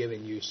shall be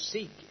given you;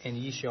 seek, and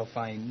ye shall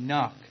find;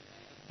 knock,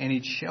 and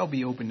it shall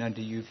be opened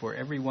unto you. For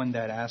everyone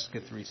that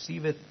asketh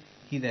receiveth;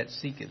 he that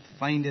seeketh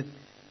findeth;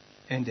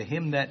 and to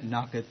him that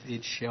knocketh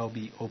it shall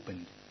be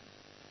opened."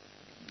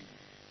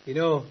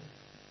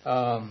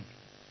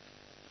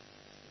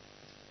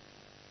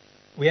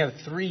 We have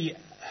 3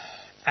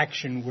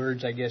 action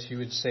words, I guess you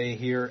would say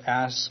here: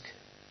 ask,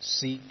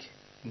 seek,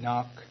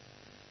 knock.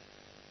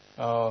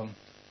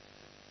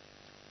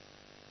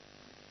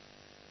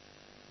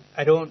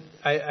 I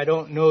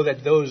don't know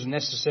that those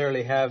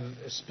necessarily have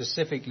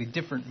specifically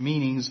different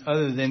meanings,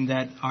 other than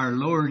that our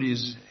Lord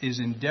is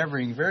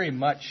endeavoring very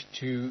much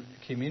to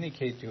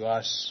communicate to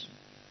us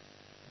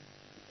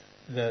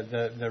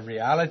the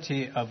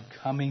reality of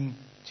coming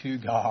to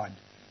God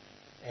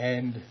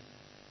and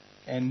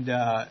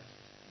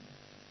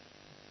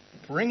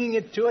bringing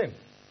it to Him.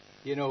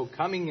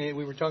 Coming.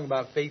 We were talking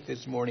about faith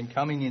this morning.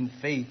 Coming in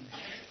faith.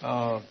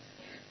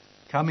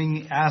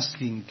 Coming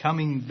asking,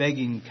 coming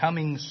begging,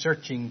 coming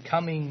searching,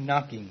 coming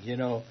knocking,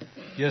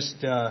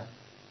 just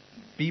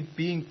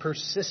being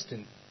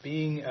persistent,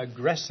 being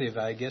aggressive,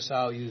 I guess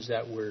I'll use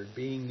that word,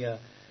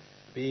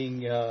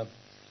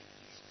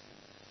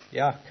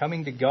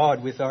 coming to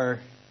God with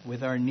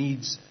our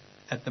needs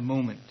at the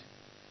moment.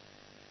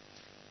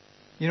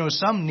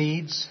 Some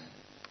needs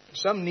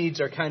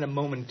are kind of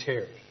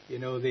momentary.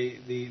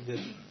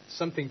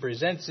 Something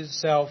presents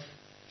itself.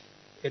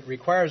 It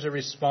requires a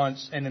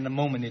response, and in a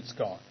moment it's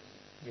gone.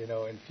 In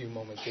a few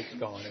moments it's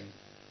gone. And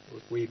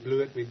if we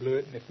blew it, we blew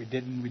it, and if we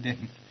didn't, we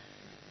didn't.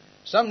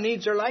 Some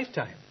needs are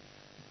lifetime,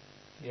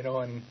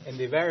 and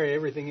they vary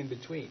everything in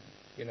between.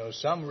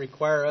 Some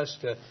require us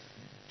to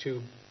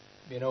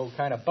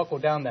kind of buckle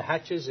down the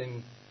hatches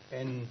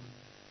and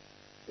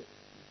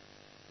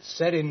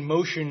set in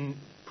motion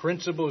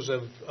principles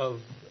of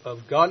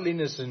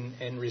godliness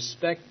and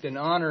respect and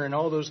honor and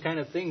all those kind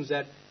of things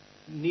that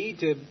need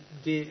to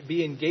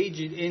be engaged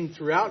in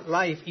throughout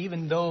life,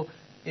 even though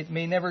it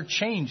may never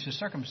change the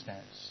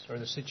circumstance or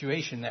the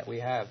situation that we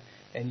have.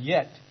 And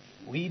yet,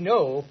 we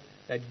know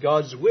that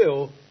God's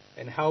will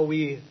and how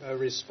we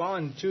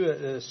respond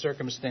to a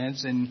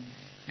circumstance, and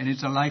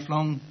it's a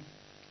lifelong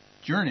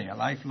journey, a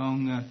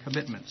lifelong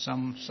commitment.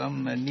 Some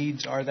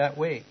needs are that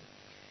way.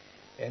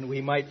 And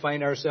we might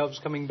find ourselves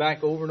coming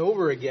back over and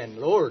over again.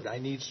 Lord, I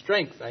need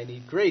strength. I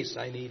need grace.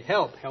 I need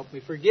help. Help me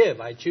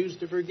forgive. I choose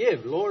to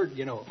forgive. Lord,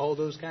 all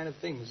those kind of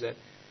things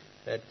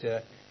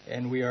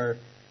and we are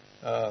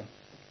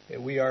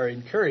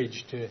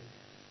encouraged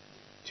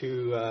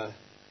to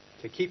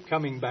keep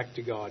coming back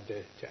to God,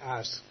 to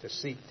ask, to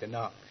seek, to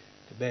knock,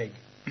 to beg.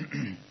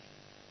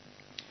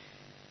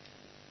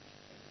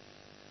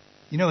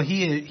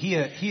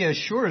 He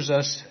assures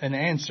us an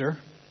answer,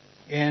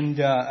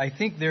 and I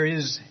think there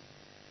is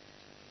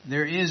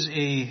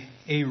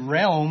a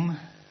realm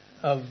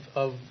of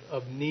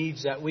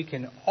needs that we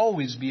can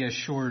always be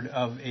assured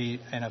of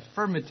an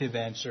affirmative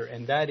answer,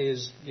 and that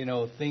is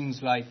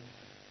things like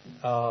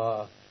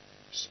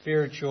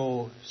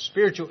spiritual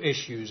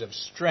issues of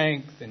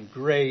strength and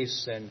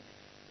grace and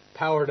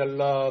power to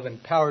love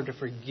and power to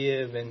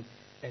forgive and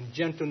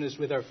gentleness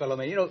with our fellow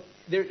men.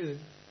 There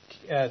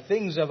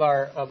things of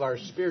our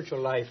spiritual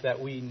life that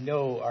we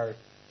know are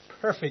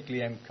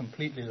perfectly and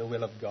completely the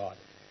will of God.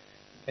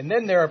 And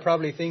then there are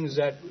probably things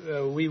that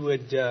we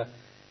would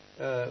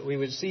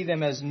see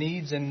them as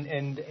needs,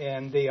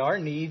 and they are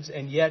needs,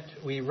 and yet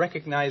we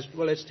recognize.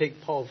 Well, let's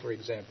take Paul for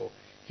example.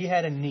 He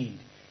had a need.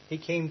 He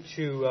came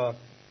to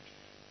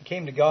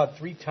God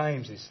 3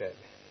 times. He said,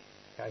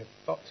 "I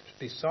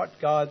besought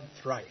God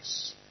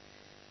thrice,"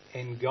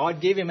 and God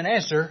gave him an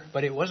answer,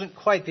 but it wasn't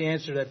quite the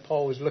answer that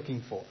Paul was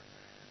looking for.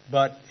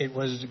 But it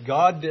was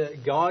God.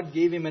 God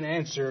gave him an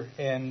answer,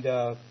 and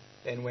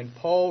when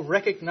Paul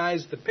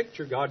recognized the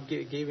picture, God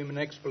gave him an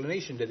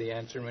explanation to the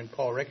answer. And when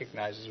Paul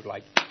recognizes it,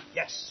 like,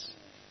 yes,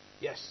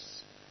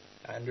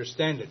 I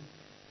understand it,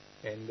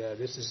 and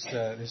this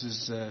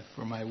is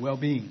for my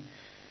well-being.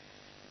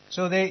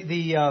 So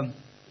the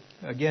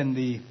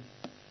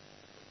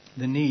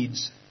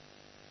needs,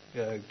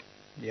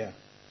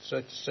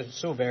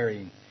 so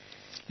varying.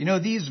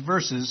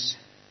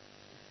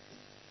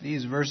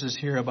 These verses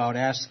here about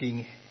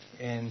asking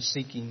and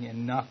seeking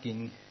and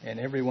knocking, and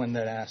everyone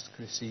that asks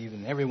receives,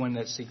 and everyone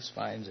that seeks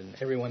finds, and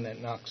everyone that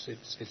knocks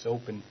it's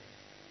open.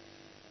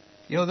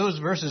 Those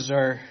verses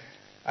are,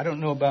 I don't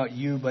know about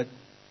you, but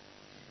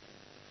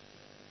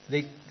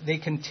they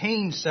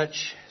contain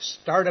such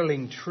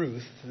startling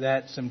truth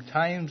that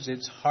sometimes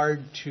it's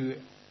hard to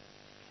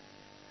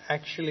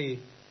actually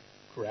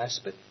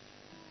grasp it,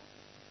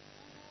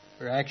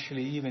 or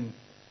actually even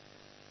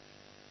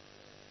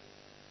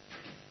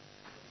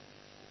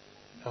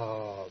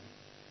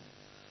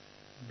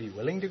be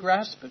willing to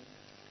grasp it.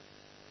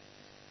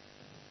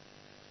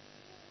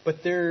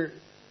 But they're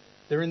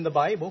in the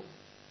Bible.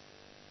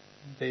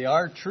 They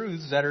are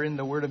truths that are in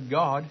the Word of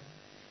God.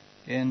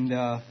 And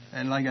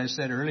like I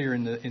said earlier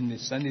in the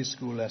Sunday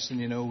school lesson,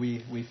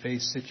 we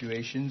face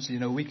situations.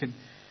 We could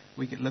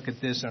look at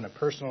this on a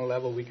personal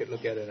level. We could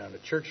look at it on a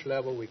church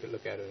level. We could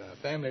look at it on a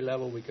family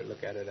level. We could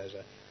look at it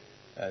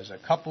as a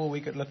couple. We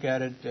could look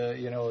at it,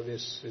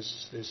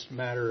 this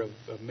matter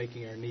of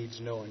making our needs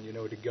known,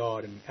 to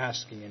God, and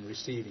asking and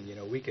receiving.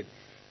 We could,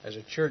 as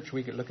a church,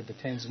 we could look at the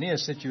Tanzania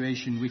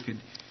situation.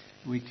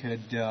 We could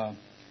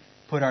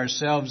put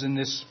ourselves in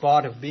this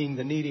spot of being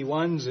the needy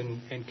ones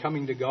and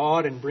coming to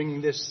God and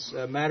bringing this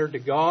matter to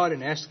God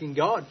and asking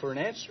God for an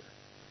answer.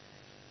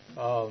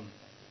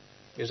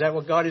 Is that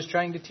what God is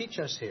trying to teach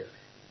us here?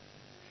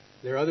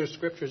 There are other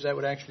scriptures that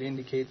would actually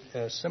indicate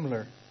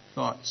similar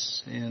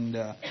thoughts. And,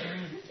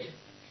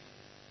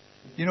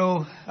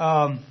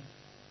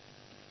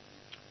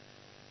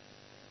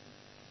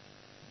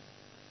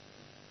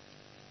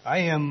 I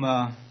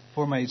am,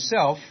 for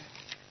myself,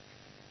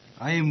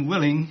 I am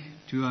willing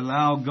to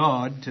allow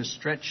God to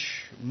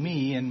stretch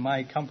me in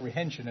my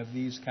comprehension of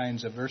these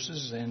kinds of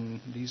verses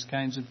and these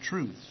kinds of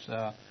truths.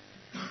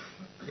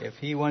 If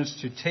He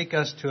wants to take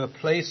us to a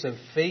place of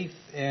faith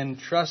and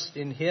trust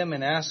in Him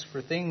and ask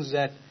for things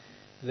that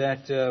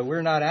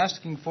we're not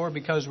asking for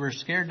because we're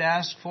scared to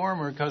ask for them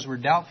or because we're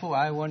doubtful,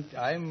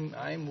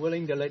 I'm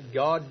willing to let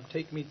God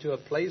take me to a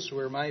place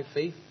where my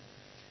faith,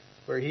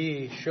 where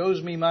He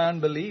shows me my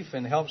unbelief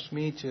and helps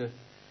me to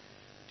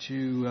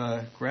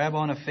grab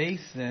on a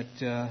faith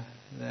that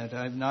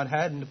I've not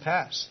had in the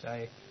past.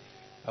 I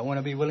want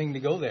to be willing to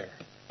go there.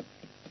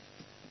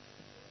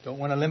 Don't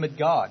want to limit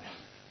God.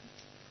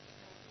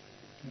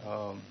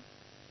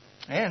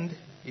 And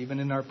even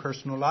in our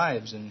personal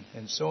lives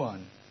and so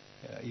on.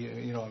 I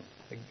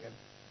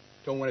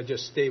don't want to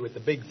just stay with the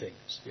big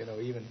things,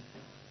 even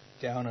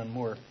down on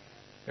more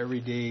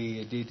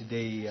everyday,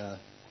 day-to-day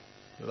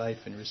life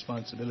and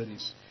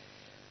responsibilities.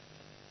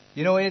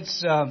 You know,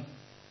 it's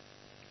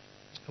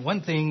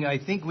one thing I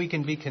think we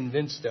can be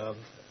convinced of,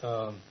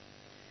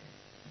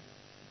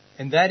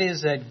 and that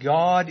is that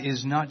God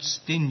is not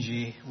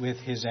stingy with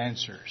His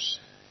answers,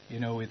 you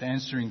know, with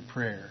answering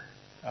prayer.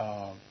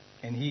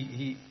 And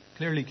He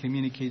clearly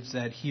communicates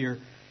that here.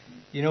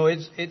 You know,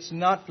 it's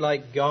not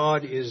like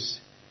God is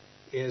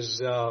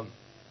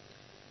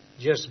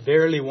just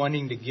barely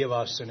wanting to give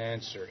us an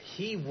answer.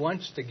 He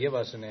wants to give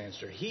us an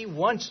answer. He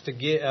wants to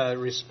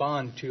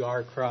respond to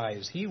our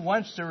cries. He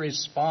wants to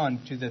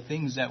respond to the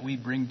things that we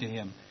bring to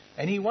Him,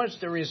 and He wants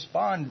to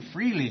respond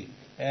freely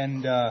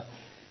and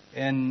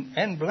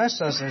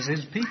bless us as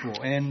His people.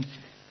 And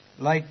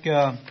like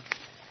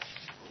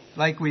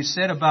we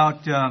said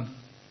about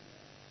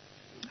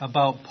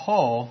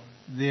Paul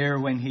there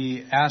when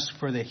he asked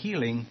for the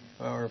healing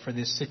or for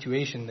this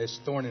situation, this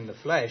thorn in the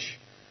flesh.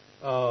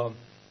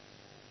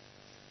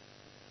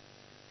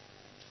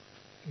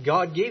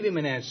 God gave him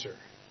an answer,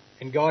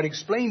 and God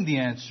explained the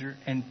answer,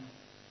 and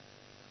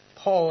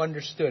Paul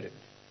understood it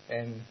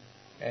and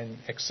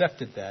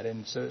accepted that.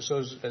 And so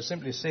I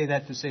simply say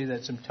that to say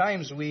that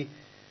sometimes we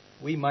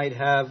might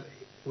have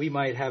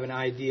an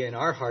idea in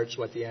our hearts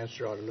what the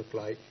answer ought to look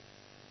like,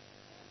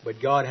 but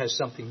God has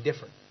something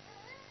different,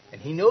 and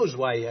He knows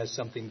why He has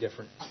something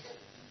different.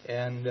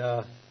 And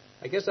I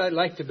guess I'd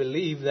like to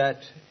believe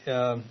that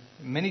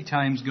many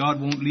times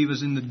God won't leave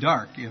us in the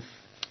dark if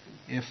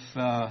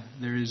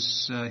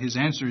His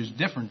answer is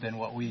different than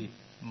what we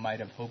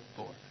might have hoped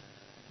for,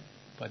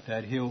 but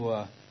that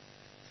He'll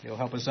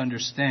help us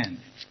understand.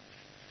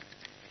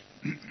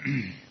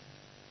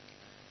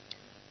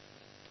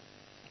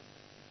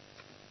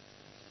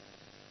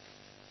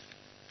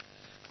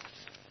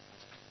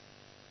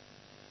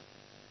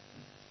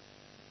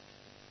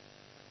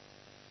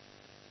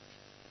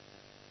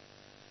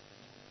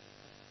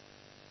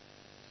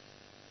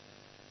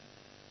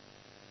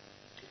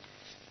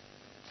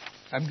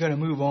 I'm going to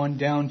move on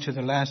down to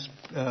the last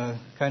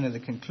kind of the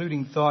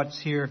concluding thoughts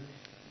here.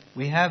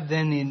 We have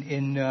then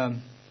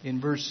in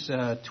verse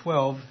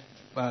 12,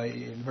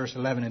 in verse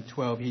 11 and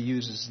 12, he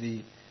uses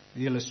the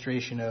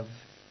illustration of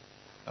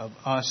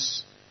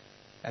us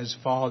as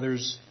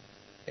fathers,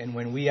 and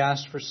when we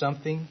ask for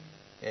something,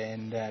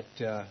 and that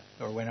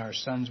or when our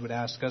sons would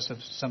ask us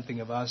of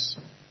something of us,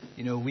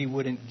 you know, we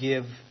wouldn't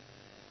give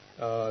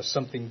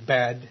something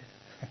bad.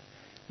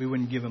 We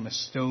wouldn't give them a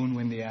stone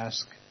when they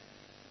ask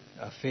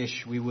a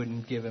fish. We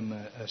wouldn't give him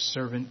a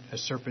serpent.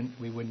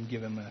 We wouldn't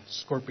give him a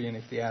scorpion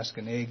if they ask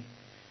an egg.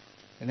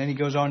 And then he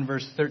goes on,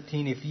 verse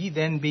 13, if ye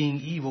then, being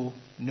evil,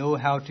 know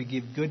how to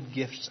give good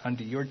gifts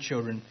unto your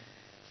children,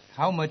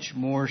 how much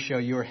more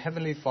shall your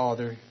heavenly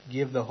Father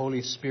give the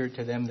Holy Spirit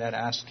to them that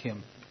ask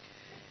Him?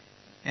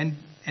 And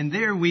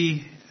there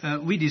we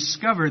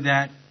discover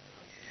that,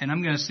 and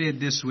I'm going to say it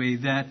this way,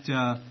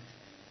 that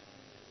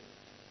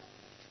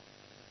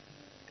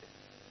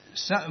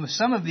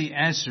some of the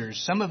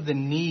answers, some of the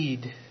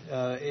need,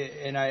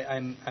 and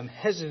I'm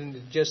hesitant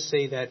to just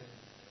say that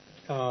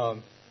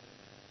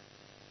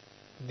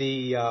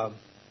the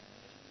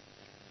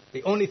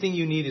only thing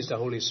you need is the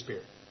Holy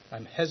Spirit.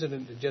 I'm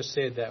hesitant to just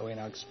say it that way,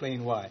 and I'll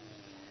explain why.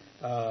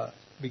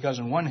 Because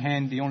on one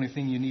hand, the only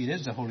thing you need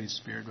is the Holy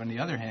Spirit. On the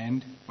other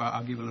hand, well,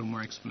 I'll give a little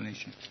more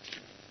explanation.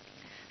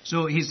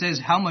 So he says,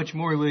 how much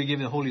more will He give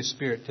the Holy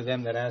Spirit to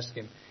them that ask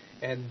Him?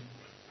 And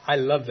I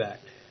love that.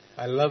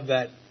 I love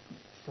that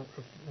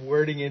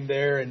wording in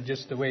there and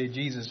just the way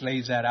Jesus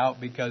lays that out,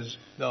 because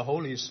the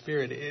Holy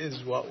Spirit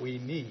is what we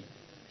need.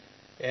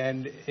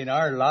 And in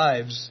our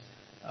lives,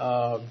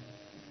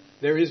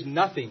 there is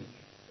nothing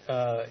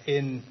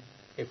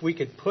if we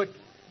could put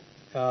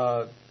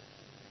line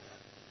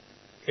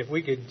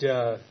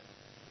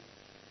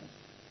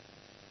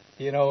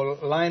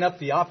up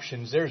the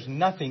options, there's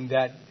nothing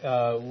that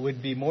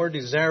would be more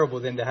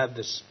desirable than to have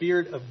the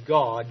Spirit of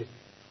God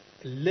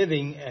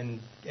living and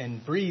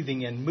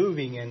breathing and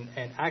moving and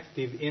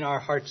active in our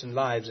hearts and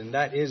lives. And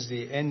that is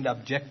the end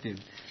objective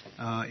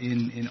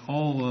in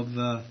all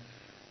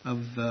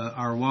of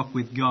our walk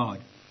with God.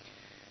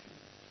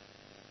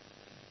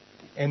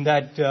 And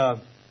that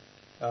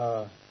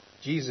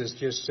Jesus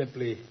just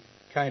simply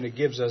kind of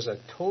gives us a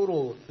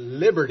total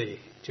liberty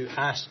to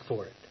ask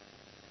for it.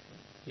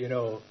 You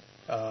know,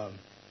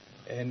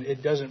 and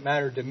it doesn't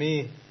matter to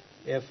me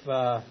if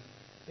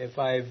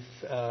I've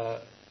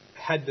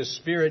had the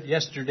Spirit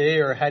yesterday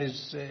or had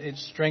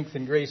its strength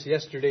and grace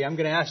yesterday. I'm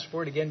going to ask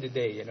for it again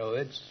today. You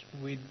know,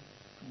 we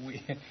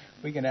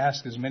can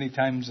ask as many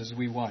times as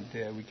we want.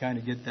 We kind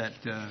of get that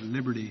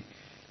liberty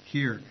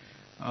here.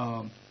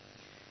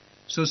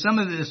 So some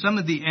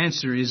of the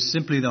answer is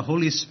simply the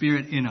Holy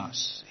Spirit in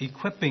us,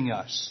 equipping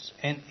us,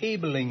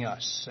 enabling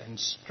us, and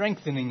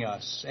strengthening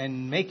us,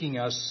 and making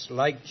us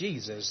like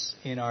Jesus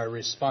in our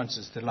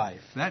responses to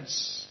life.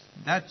 That's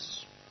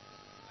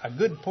a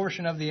good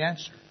portion of the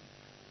answer,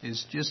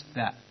 is just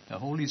that, the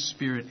Holy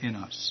Spirit in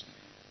us,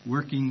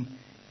 working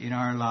in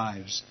our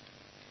lives.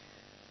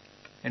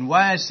 And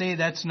why I say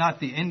that's not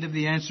the end of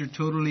the answer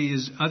totally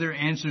is other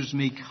answers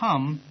may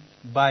come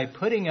by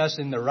putting us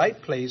in the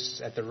right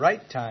place at the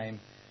right time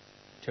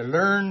to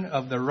learn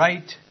of the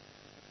right,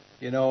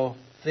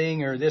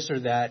 thing or this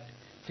or that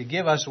to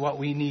give us what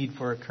we need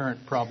for a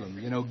current problem.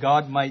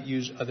 God might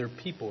use other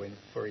people,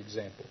 for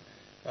example.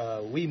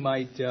 We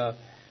might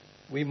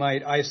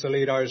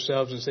isolate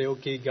ourselves and say,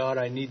 okay, God,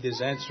 I need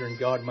this answer, and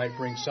God might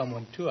bring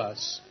someone to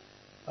us.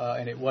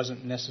 And it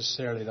wasn't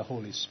necessarily the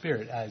Holy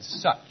Spirit as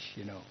such,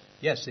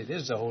 Yes, it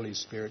is the Holy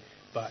Spirit,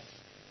 but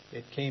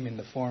it came in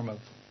the form of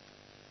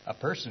a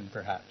person,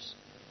 perhaps.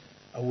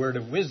 A word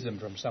of wisdom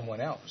from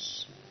someone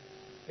else.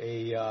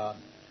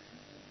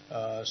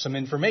 Some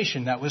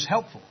information that was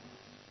helpful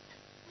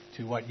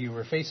to what you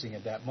were facing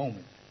at that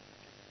moment.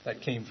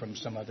 That came from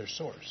some other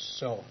source.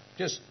 So,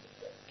 just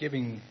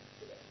giving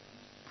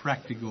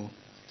practical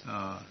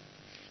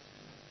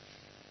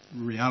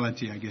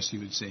reality, I guess you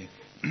would say.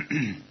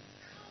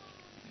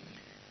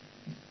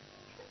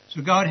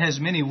 So God has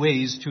many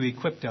ways to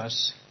equip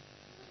us.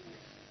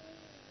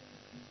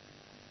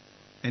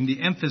 And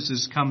the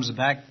emphasis comes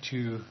back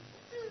to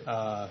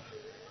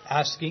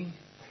asking,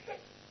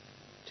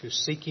 to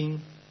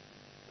seeking,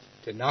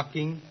 to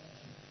knocking,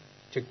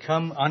 to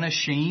come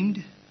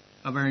unashamed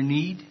of our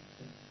need,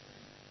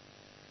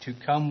 to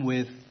come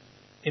with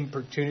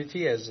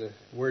importunity, as the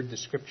word the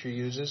Scripture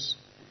uses.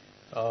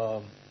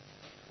 So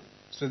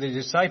the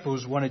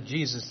disciples wanted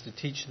Jesus to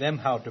teach them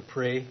how to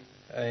pray,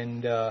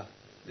 and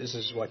this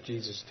is what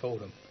Jesus told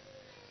them.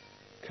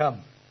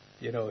 Come.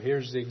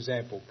 Here's the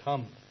example.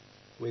 Come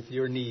with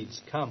your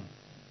needs. Come.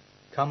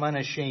 Come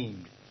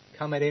unashamed.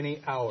 Come at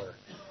any hour.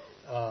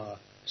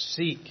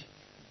 Seek.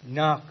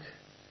 Knock.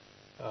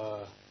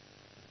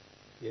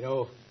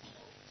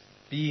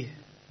 Be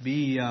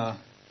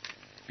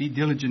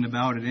diligent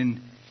about it.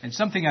 And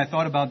something I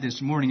thought about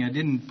this morning, I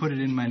didn't put it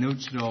in my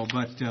notes at all,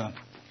 but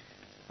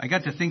I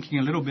got to thinking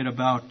a little bit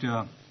about,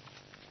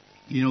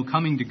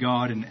 coming to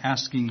God and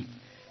asking,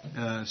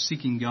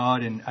 seeking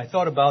God. And I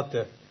thought about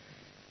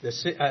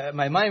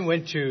my mind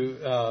went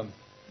to,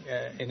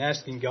 in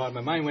asking God,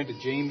 my mind went to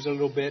James a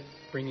little bit,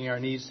 bringing our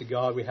needs to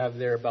God. We have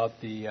there about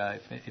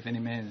if any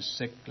man is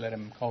sick, let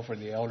him call for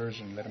the elders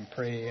and let him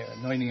pray,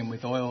 anointing him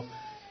with oil.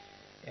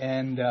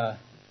 And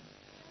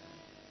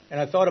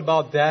I thought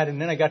about that,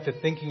 and then I got to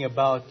thinking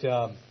about,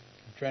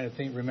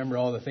 remember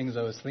all the things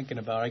I was thinking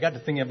about. I got to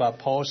thinking about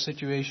Paul's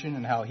situation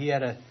and how he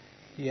had a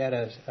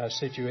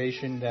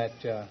situation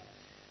that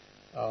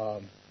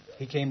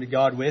he came to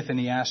God with, and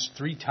he asked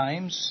 3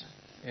 times.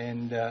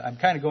 And I'm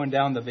kind of going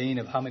down the vein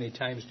of how many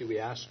times do we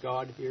ask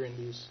God here in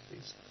these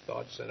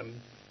thoughts that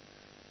I'm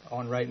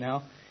on right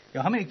now.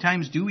 How many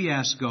times do we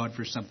ask God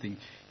for something?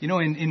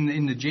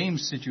 In the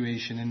James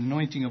situation, in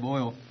anointing of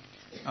oil,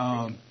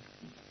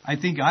 I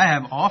think I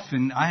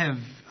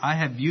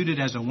have viewed it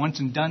as a once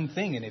and done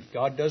thing, and if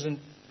God doesn't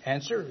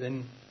answer,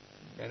 then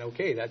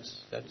okay,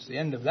 that's the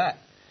end of that.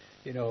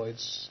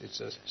 It's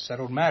a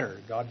settled matter.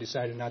 God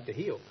decided not to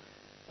heal.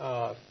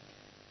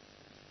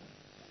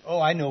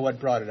 I know what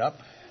brought it up.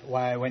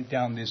 Why I went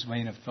down this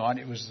vein of thought.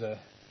 It was the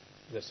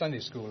Sunday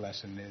school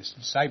lesson. The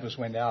disciples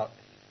went out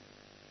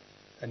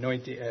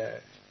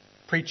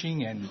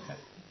preaching and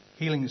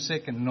healing the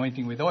sick and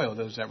anointing with oil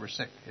those that were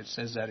sick. It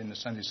says that in the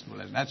Sunday school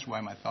lesson. That's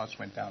why my thoughts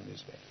went down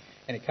this way.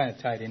 And it kind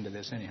of tied into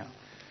this anyhow.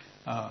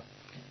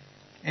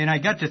 And I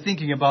got to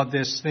thinking about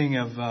this thing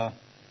of,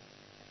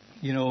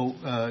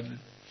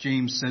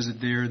 James says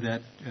it there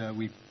that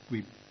we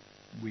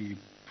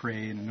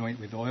pray and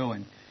anoint with oil,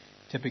 and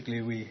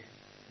typically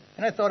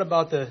and I thought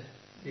about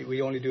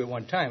we only do it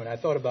one time, and I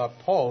thought about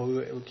Paul,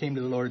 who came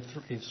to the Lord,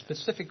 he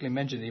specifically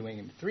mentioned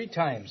him 3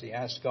 times. He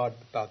asked God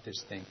about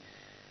this thing.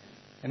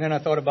 And then I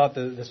thought about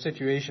the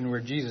situation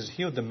where Jesus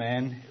healed the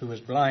man who was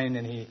blind,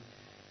 and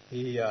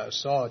he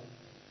saw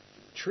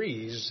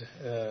trees,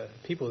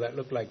 people that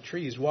looked like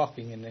trees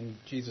walking, and then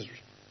Jesus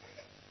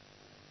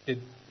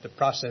did the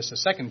process a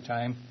second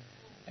time,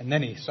 and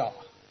then he saw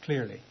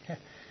clearly.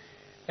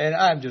 And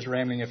I'm just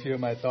rambling a few of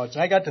my thoughts.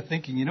 I got to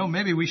thinking,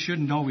 maybe we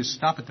shouldn't always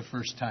stop at the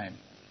first time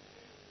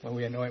when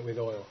we anoint with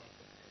oil.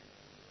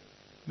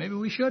 Maybe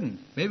we shouldn't.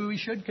 Maybe we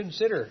should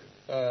consider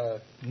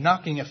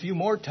knocking a few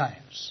more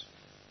times.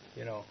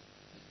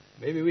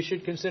 Maybe we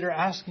should consider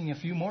asking a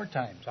few more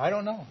times. I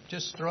don't know.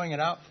 Just throwing it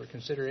out for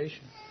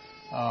consideration.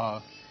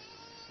 I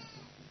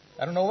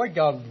don't know what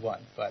God would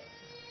want, but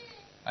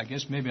I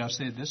guess maybe I'll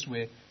say it this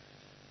way.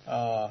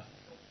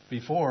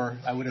 Before,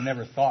 I would have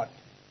never thought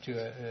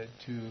to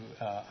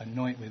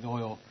anoint with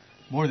oil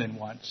more than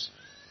once.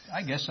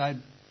 I guess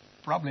I'm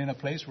probably in a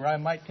place where I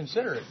might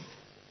consider it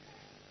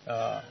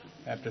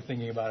after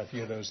thinking about a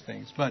few of those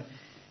things. But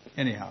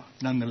anyhow,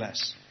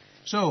 nonetheless.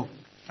 So,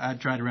 I'll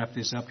try to wrap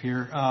this up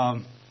here.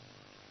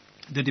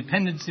 The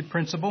dependency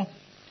principle.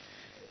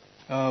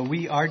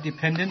 We are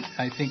dependent.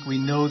 I think we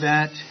know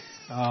that.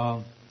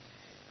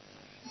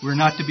 We're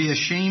not to be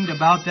ashamed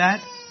about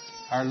that.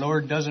 Our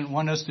Lord doesn't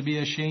want us to be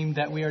ashamed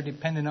that we are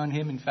dependent on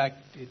Him. In fact,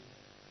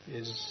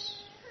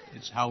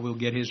 it's how we'll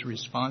get His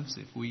response.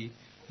 If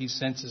He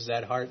senses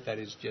that heart that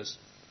is just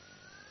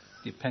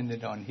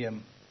dependent on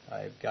Him.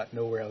 I've got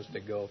nowhere else to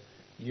go.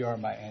 You are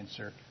my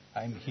answer.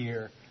 I'm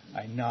here.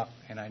 I knock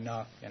and I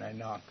knock and I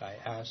knock. I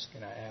ask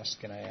and I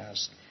ask and I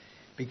ask.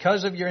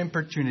 Because of your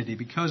importunity,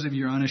 because of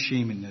your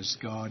unashamedness,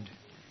 God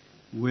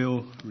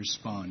will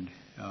respond.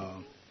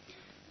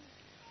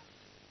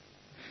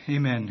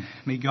 Amen.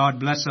 May God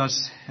bless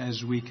us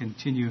as we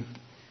continue.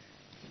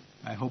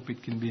 I hope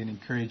it can be an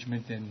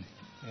encouragement and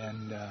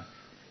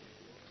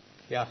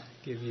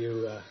give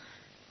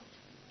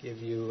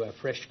you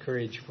fresh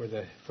courage for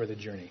the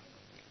journey.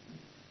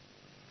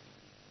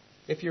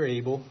 If you're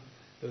able,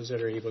 those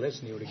that are able,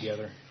 let's kneel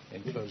together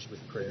and close with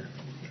prayer.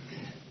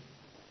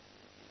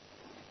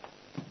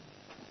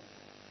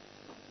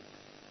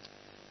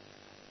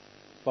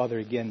 Father,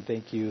 again,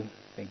 thank you.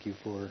 Thank you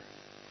for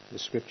the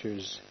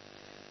Scriptures.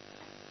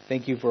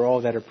 Thank you for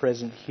all that are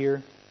present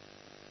here.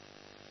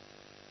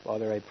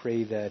 Father, I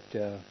pray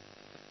that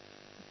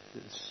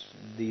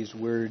these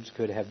words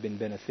could have been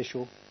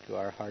beneficial to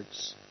our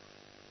hearts,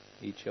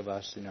 each of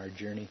us in our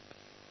journey.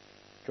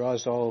 Draw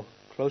us all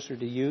closer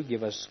to you.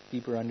 Give us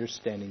deeper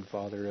understanding,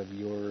 Father, of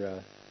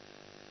your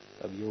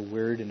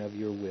word and of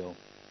your will.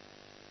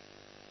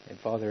 And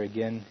Father,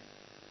 again,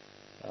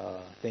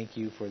 thank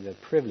you for the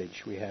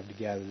privilege we have to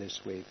gather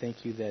this way.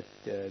 Thank you that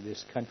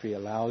this country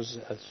allows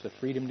us the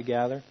freedom to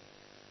gather.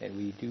 And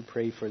we do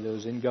pray for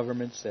those in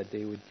governments that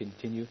they would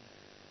continue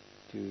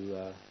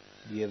to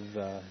give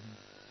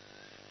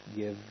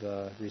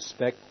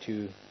respect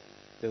to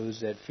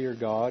those that fear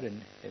God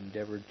and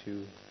endeavor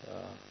to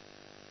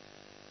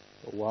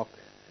walk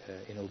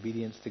in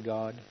obedience to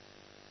God.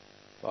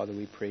 Father,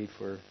 we pray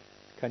for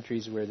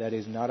countries where that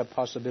is not a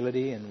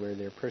possibility and where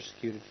they're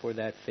persecuted for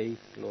that faith.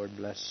 Lord,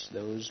 bless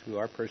those who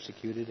are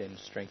persecuted and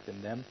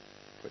strengthen them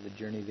for the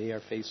journey they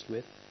are faced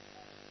with.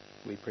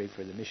 We pray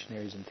for the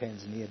missionaries in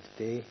Tanzania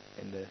today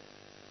and the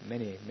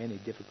many, many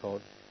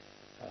difficult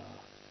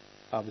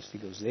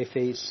obstacles they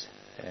face,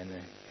 and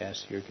I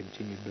ask your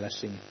continued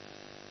blessing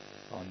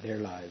on their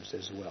lives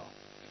as well.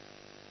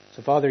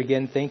 So, Father,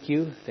 again, thank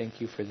you.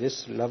 Thank you for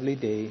this lovely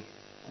day,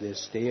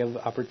 this day of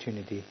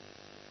opportunity.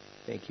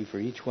 Thank you for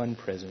each one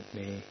present.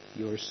 May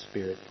your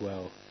Spirit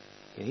dwell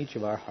in each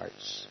of our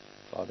hearts.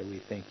 Father,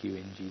 we thank you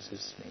in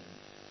Jesus' name.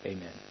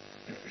 Amen.